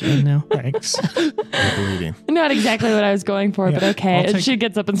badass right now. Thanks. you're bleeding. Not exactly what I was going for, but okay. I'll take- She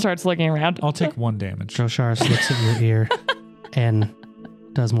gets up and starts looking around. I'll take 1 damage. Drosharis looks at your ear and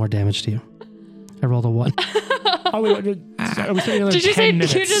does more damage to you. I rolled a 1. Oh, wait, are we spending another Did you 10 say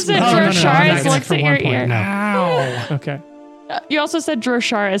minutes? you just said No, Drosharis no, looks at your ear? No. Ow. Okay. You also said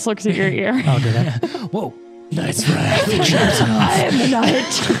Drosharis looks at your ear. Oh, did I? Whoa. Nice right. I am the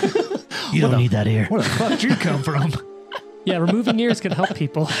knight. You don't need that ear. Where the fuck did you come from? Yeah, removing ears can help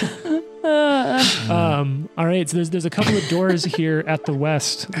people. All right, so there's a couple of doors here at the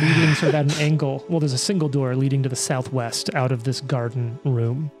west leading sort of at an angle. Well, there's a single door leading to the southwest out of this garden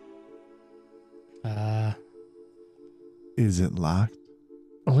room. Is it locked?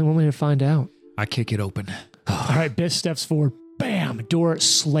 Only one way to find out. I kick it open. All right, Biff steps forward. Bam! Door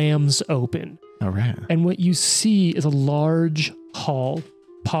slams open. All right. And what you see is a large hall,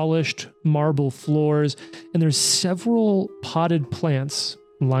 polished marble floors, and there's several potted plants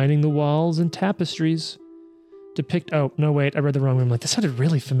lining the walls and tapestries. Oh, no, wait, I read the wrong room. This sounded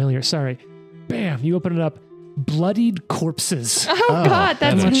really familiar. Sorry. Bam! You open it up. Bloodied corpses. Oh God,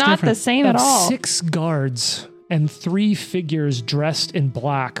 that's much not the different. same at all. 6 guards and 3 figures dressed in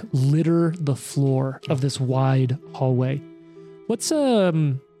black litter the floor of this wide hallway. What's you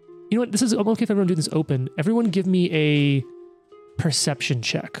know what? I'm okay if everyone do this open. Everyone give me a perception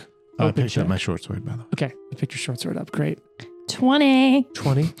check. I picked up my short sword, by the way. Okay, you picked your short sword up. Great. 20.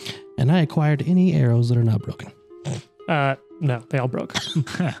 20. And I acquired any arrows that are not broken. No, they all broke.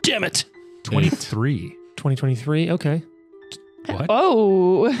 Damn it. 23. 2023. Okay. What?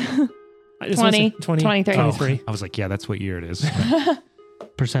 Oh. This 20, was 20, 23. 23. I was like, yeah, that's what year it is.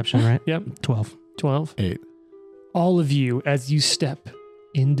 Perception, right? Yep. 12. 12. 8. All of you, as you step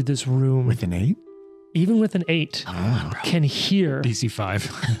into this room, With an 8? even with an 8, can hear DC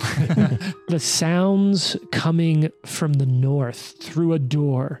 5. the sounds coming from the north through a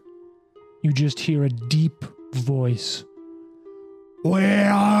door. You just hear a deep voice.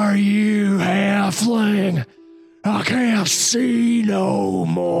 Where are you, halfling? I can't see no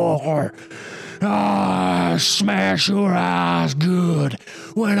more. Smash your eyes good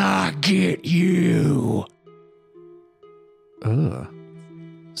when I get you. Ugh.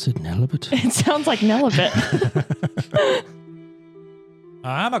 Is it Nelibet? It sounds like Nelibet.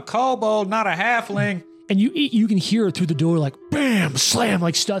 I'm a kobold, not a halfling. And you can hear it through the door, like bam, slam,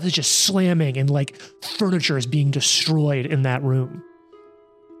 like stuff is just slamming, and like furniture is being destroyed in that room.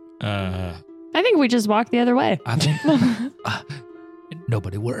 I think we just walk the other way. I think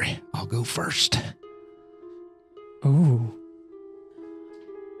nobody worry. I'll go first. Ooh.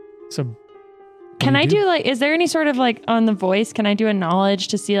 So Can I do like, is there any sort of like on the voice, can I do a knowledge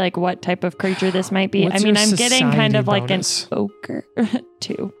to see like what type of creature this might be? What's I mean, your I'm getting kind of like bonus? an ochre.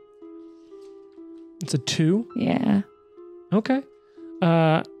 2. It's a 2? Yeah. Okay.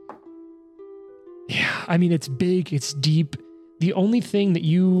 Yeah, I mean, it's big, it's deep. The only thing that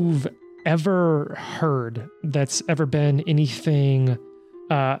you've ever heard that's ever been anything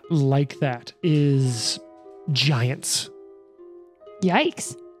like that is giants.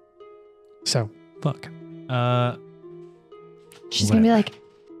 Yikes. So, Fuck. She's going to be like,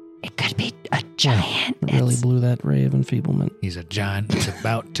 it could be a giant. It really It's- blew that ray of enfeeblement. He's a giant that's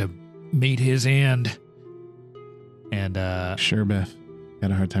about to meet his end. And, Sure, Biff.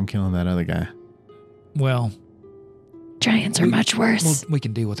 Had a hard time killing that other guy. well, Giants are much worse. we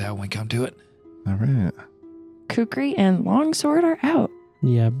can deal with that when we come to it. All right. Kukri and Longsword are out.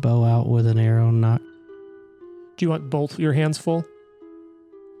 Yeah, bow out with an arrow knock. do you want both your hands full?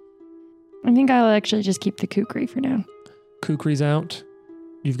 I think I'll actually just keep the Kukri for now. Kukri's out.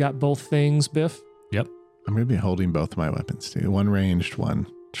 You've got both things, Biff. I'm going to be holding both my weapons too. One ranged, one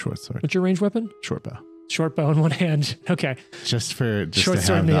short sword. What's your ranged weapon? Short bow. Short bow in one hand. Okay. Just Short to sword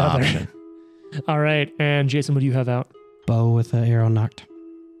have in the the other. option. All right. And Jason, what do you have out? Bow with an arrow knocked.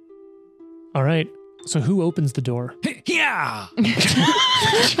 All right. So who opens the door? Yeah!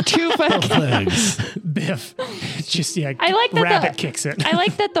 2 Both legs. Biff. Just, yeah, I like that rabbit kicks it. I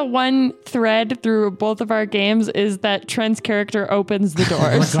like that the one thread through both of our games is that Trent's character opens the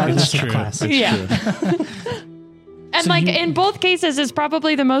doors. Regardless It's of true. class. It's Yeah. true. And So like you- in both cases is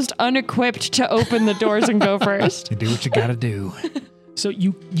probably the most unequipped to open the doors and go first. You do what you gotta do. So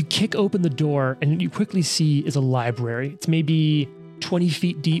you kick open the door and what you quickly see is a library. It's maybe 20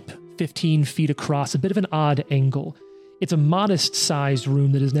 feet deep, 15 feet across, a bit of an odd angle. It's a modest-sized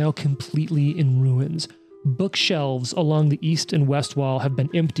room that is now completely in ruins. Bookshelves along the east and west wall have been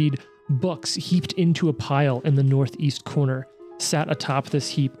emptied, books heaped into a pile in the northeast corner. Sat atop this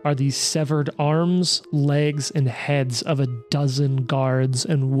heap are these severed arms, legs, and heads of a dozen guards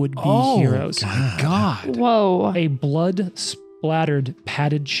and would-be heroes. my God. Whoa. A blood-splattered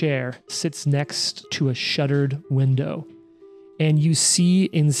padded chair sits next to a shuttered window, and you see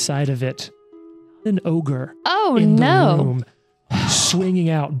inside of it an ogre Oh in the no. room, swinging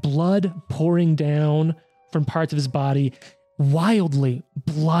out, blood pouring down from parts of his body, wildly,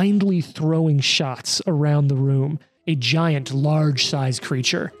 blindly throwing shots around the room. A giant, large-sized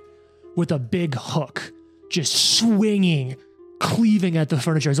creature with a big hook, just swinging, cleaving at the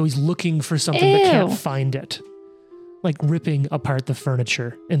furniture as though he's looking for something but can't Ew. find it. Like ripping apart the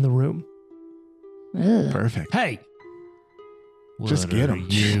furniture in the room. Ugh. Perfect. Hey! Just What get are 'em.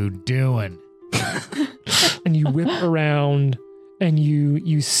 you doing? And you whip around and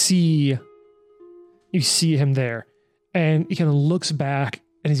you see him there. And he kind of looks back,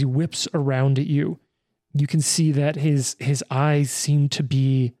 and as he whips around at you, you can see that his eyes seem to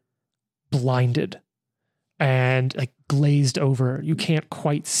be blinded and like glazed over. You can't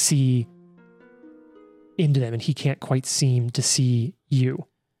quite see into them, and he can't quite seem to see you.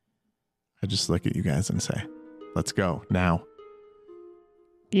 I just look at you guys and say, let's go now.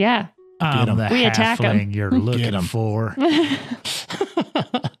 Yeah. I'm 'em. the We attack 'em. halfling you're looking 'em. for.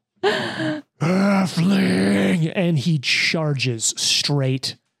 Halfling! And he charges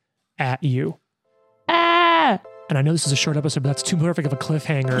straight at you. Ah. And I know this is a short episode, but that's too perfect of a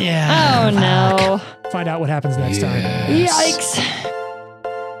cliffhanger. Yeah. Oh no. Find out what happens next time. Yikes.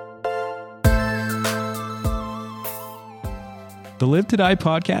 The Live to Die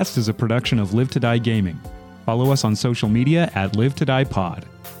podcast is a production of Live to Die Gaming. Follow us on social media at Live to Die Pod.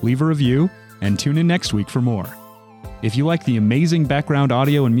 Leave a review and tune in next week for more. If you like the amazing background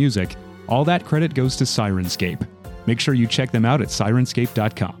audio and music, all that credit goes to Sirenscape. Make sure you check them out at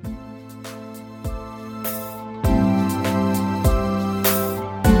sirenscape.com.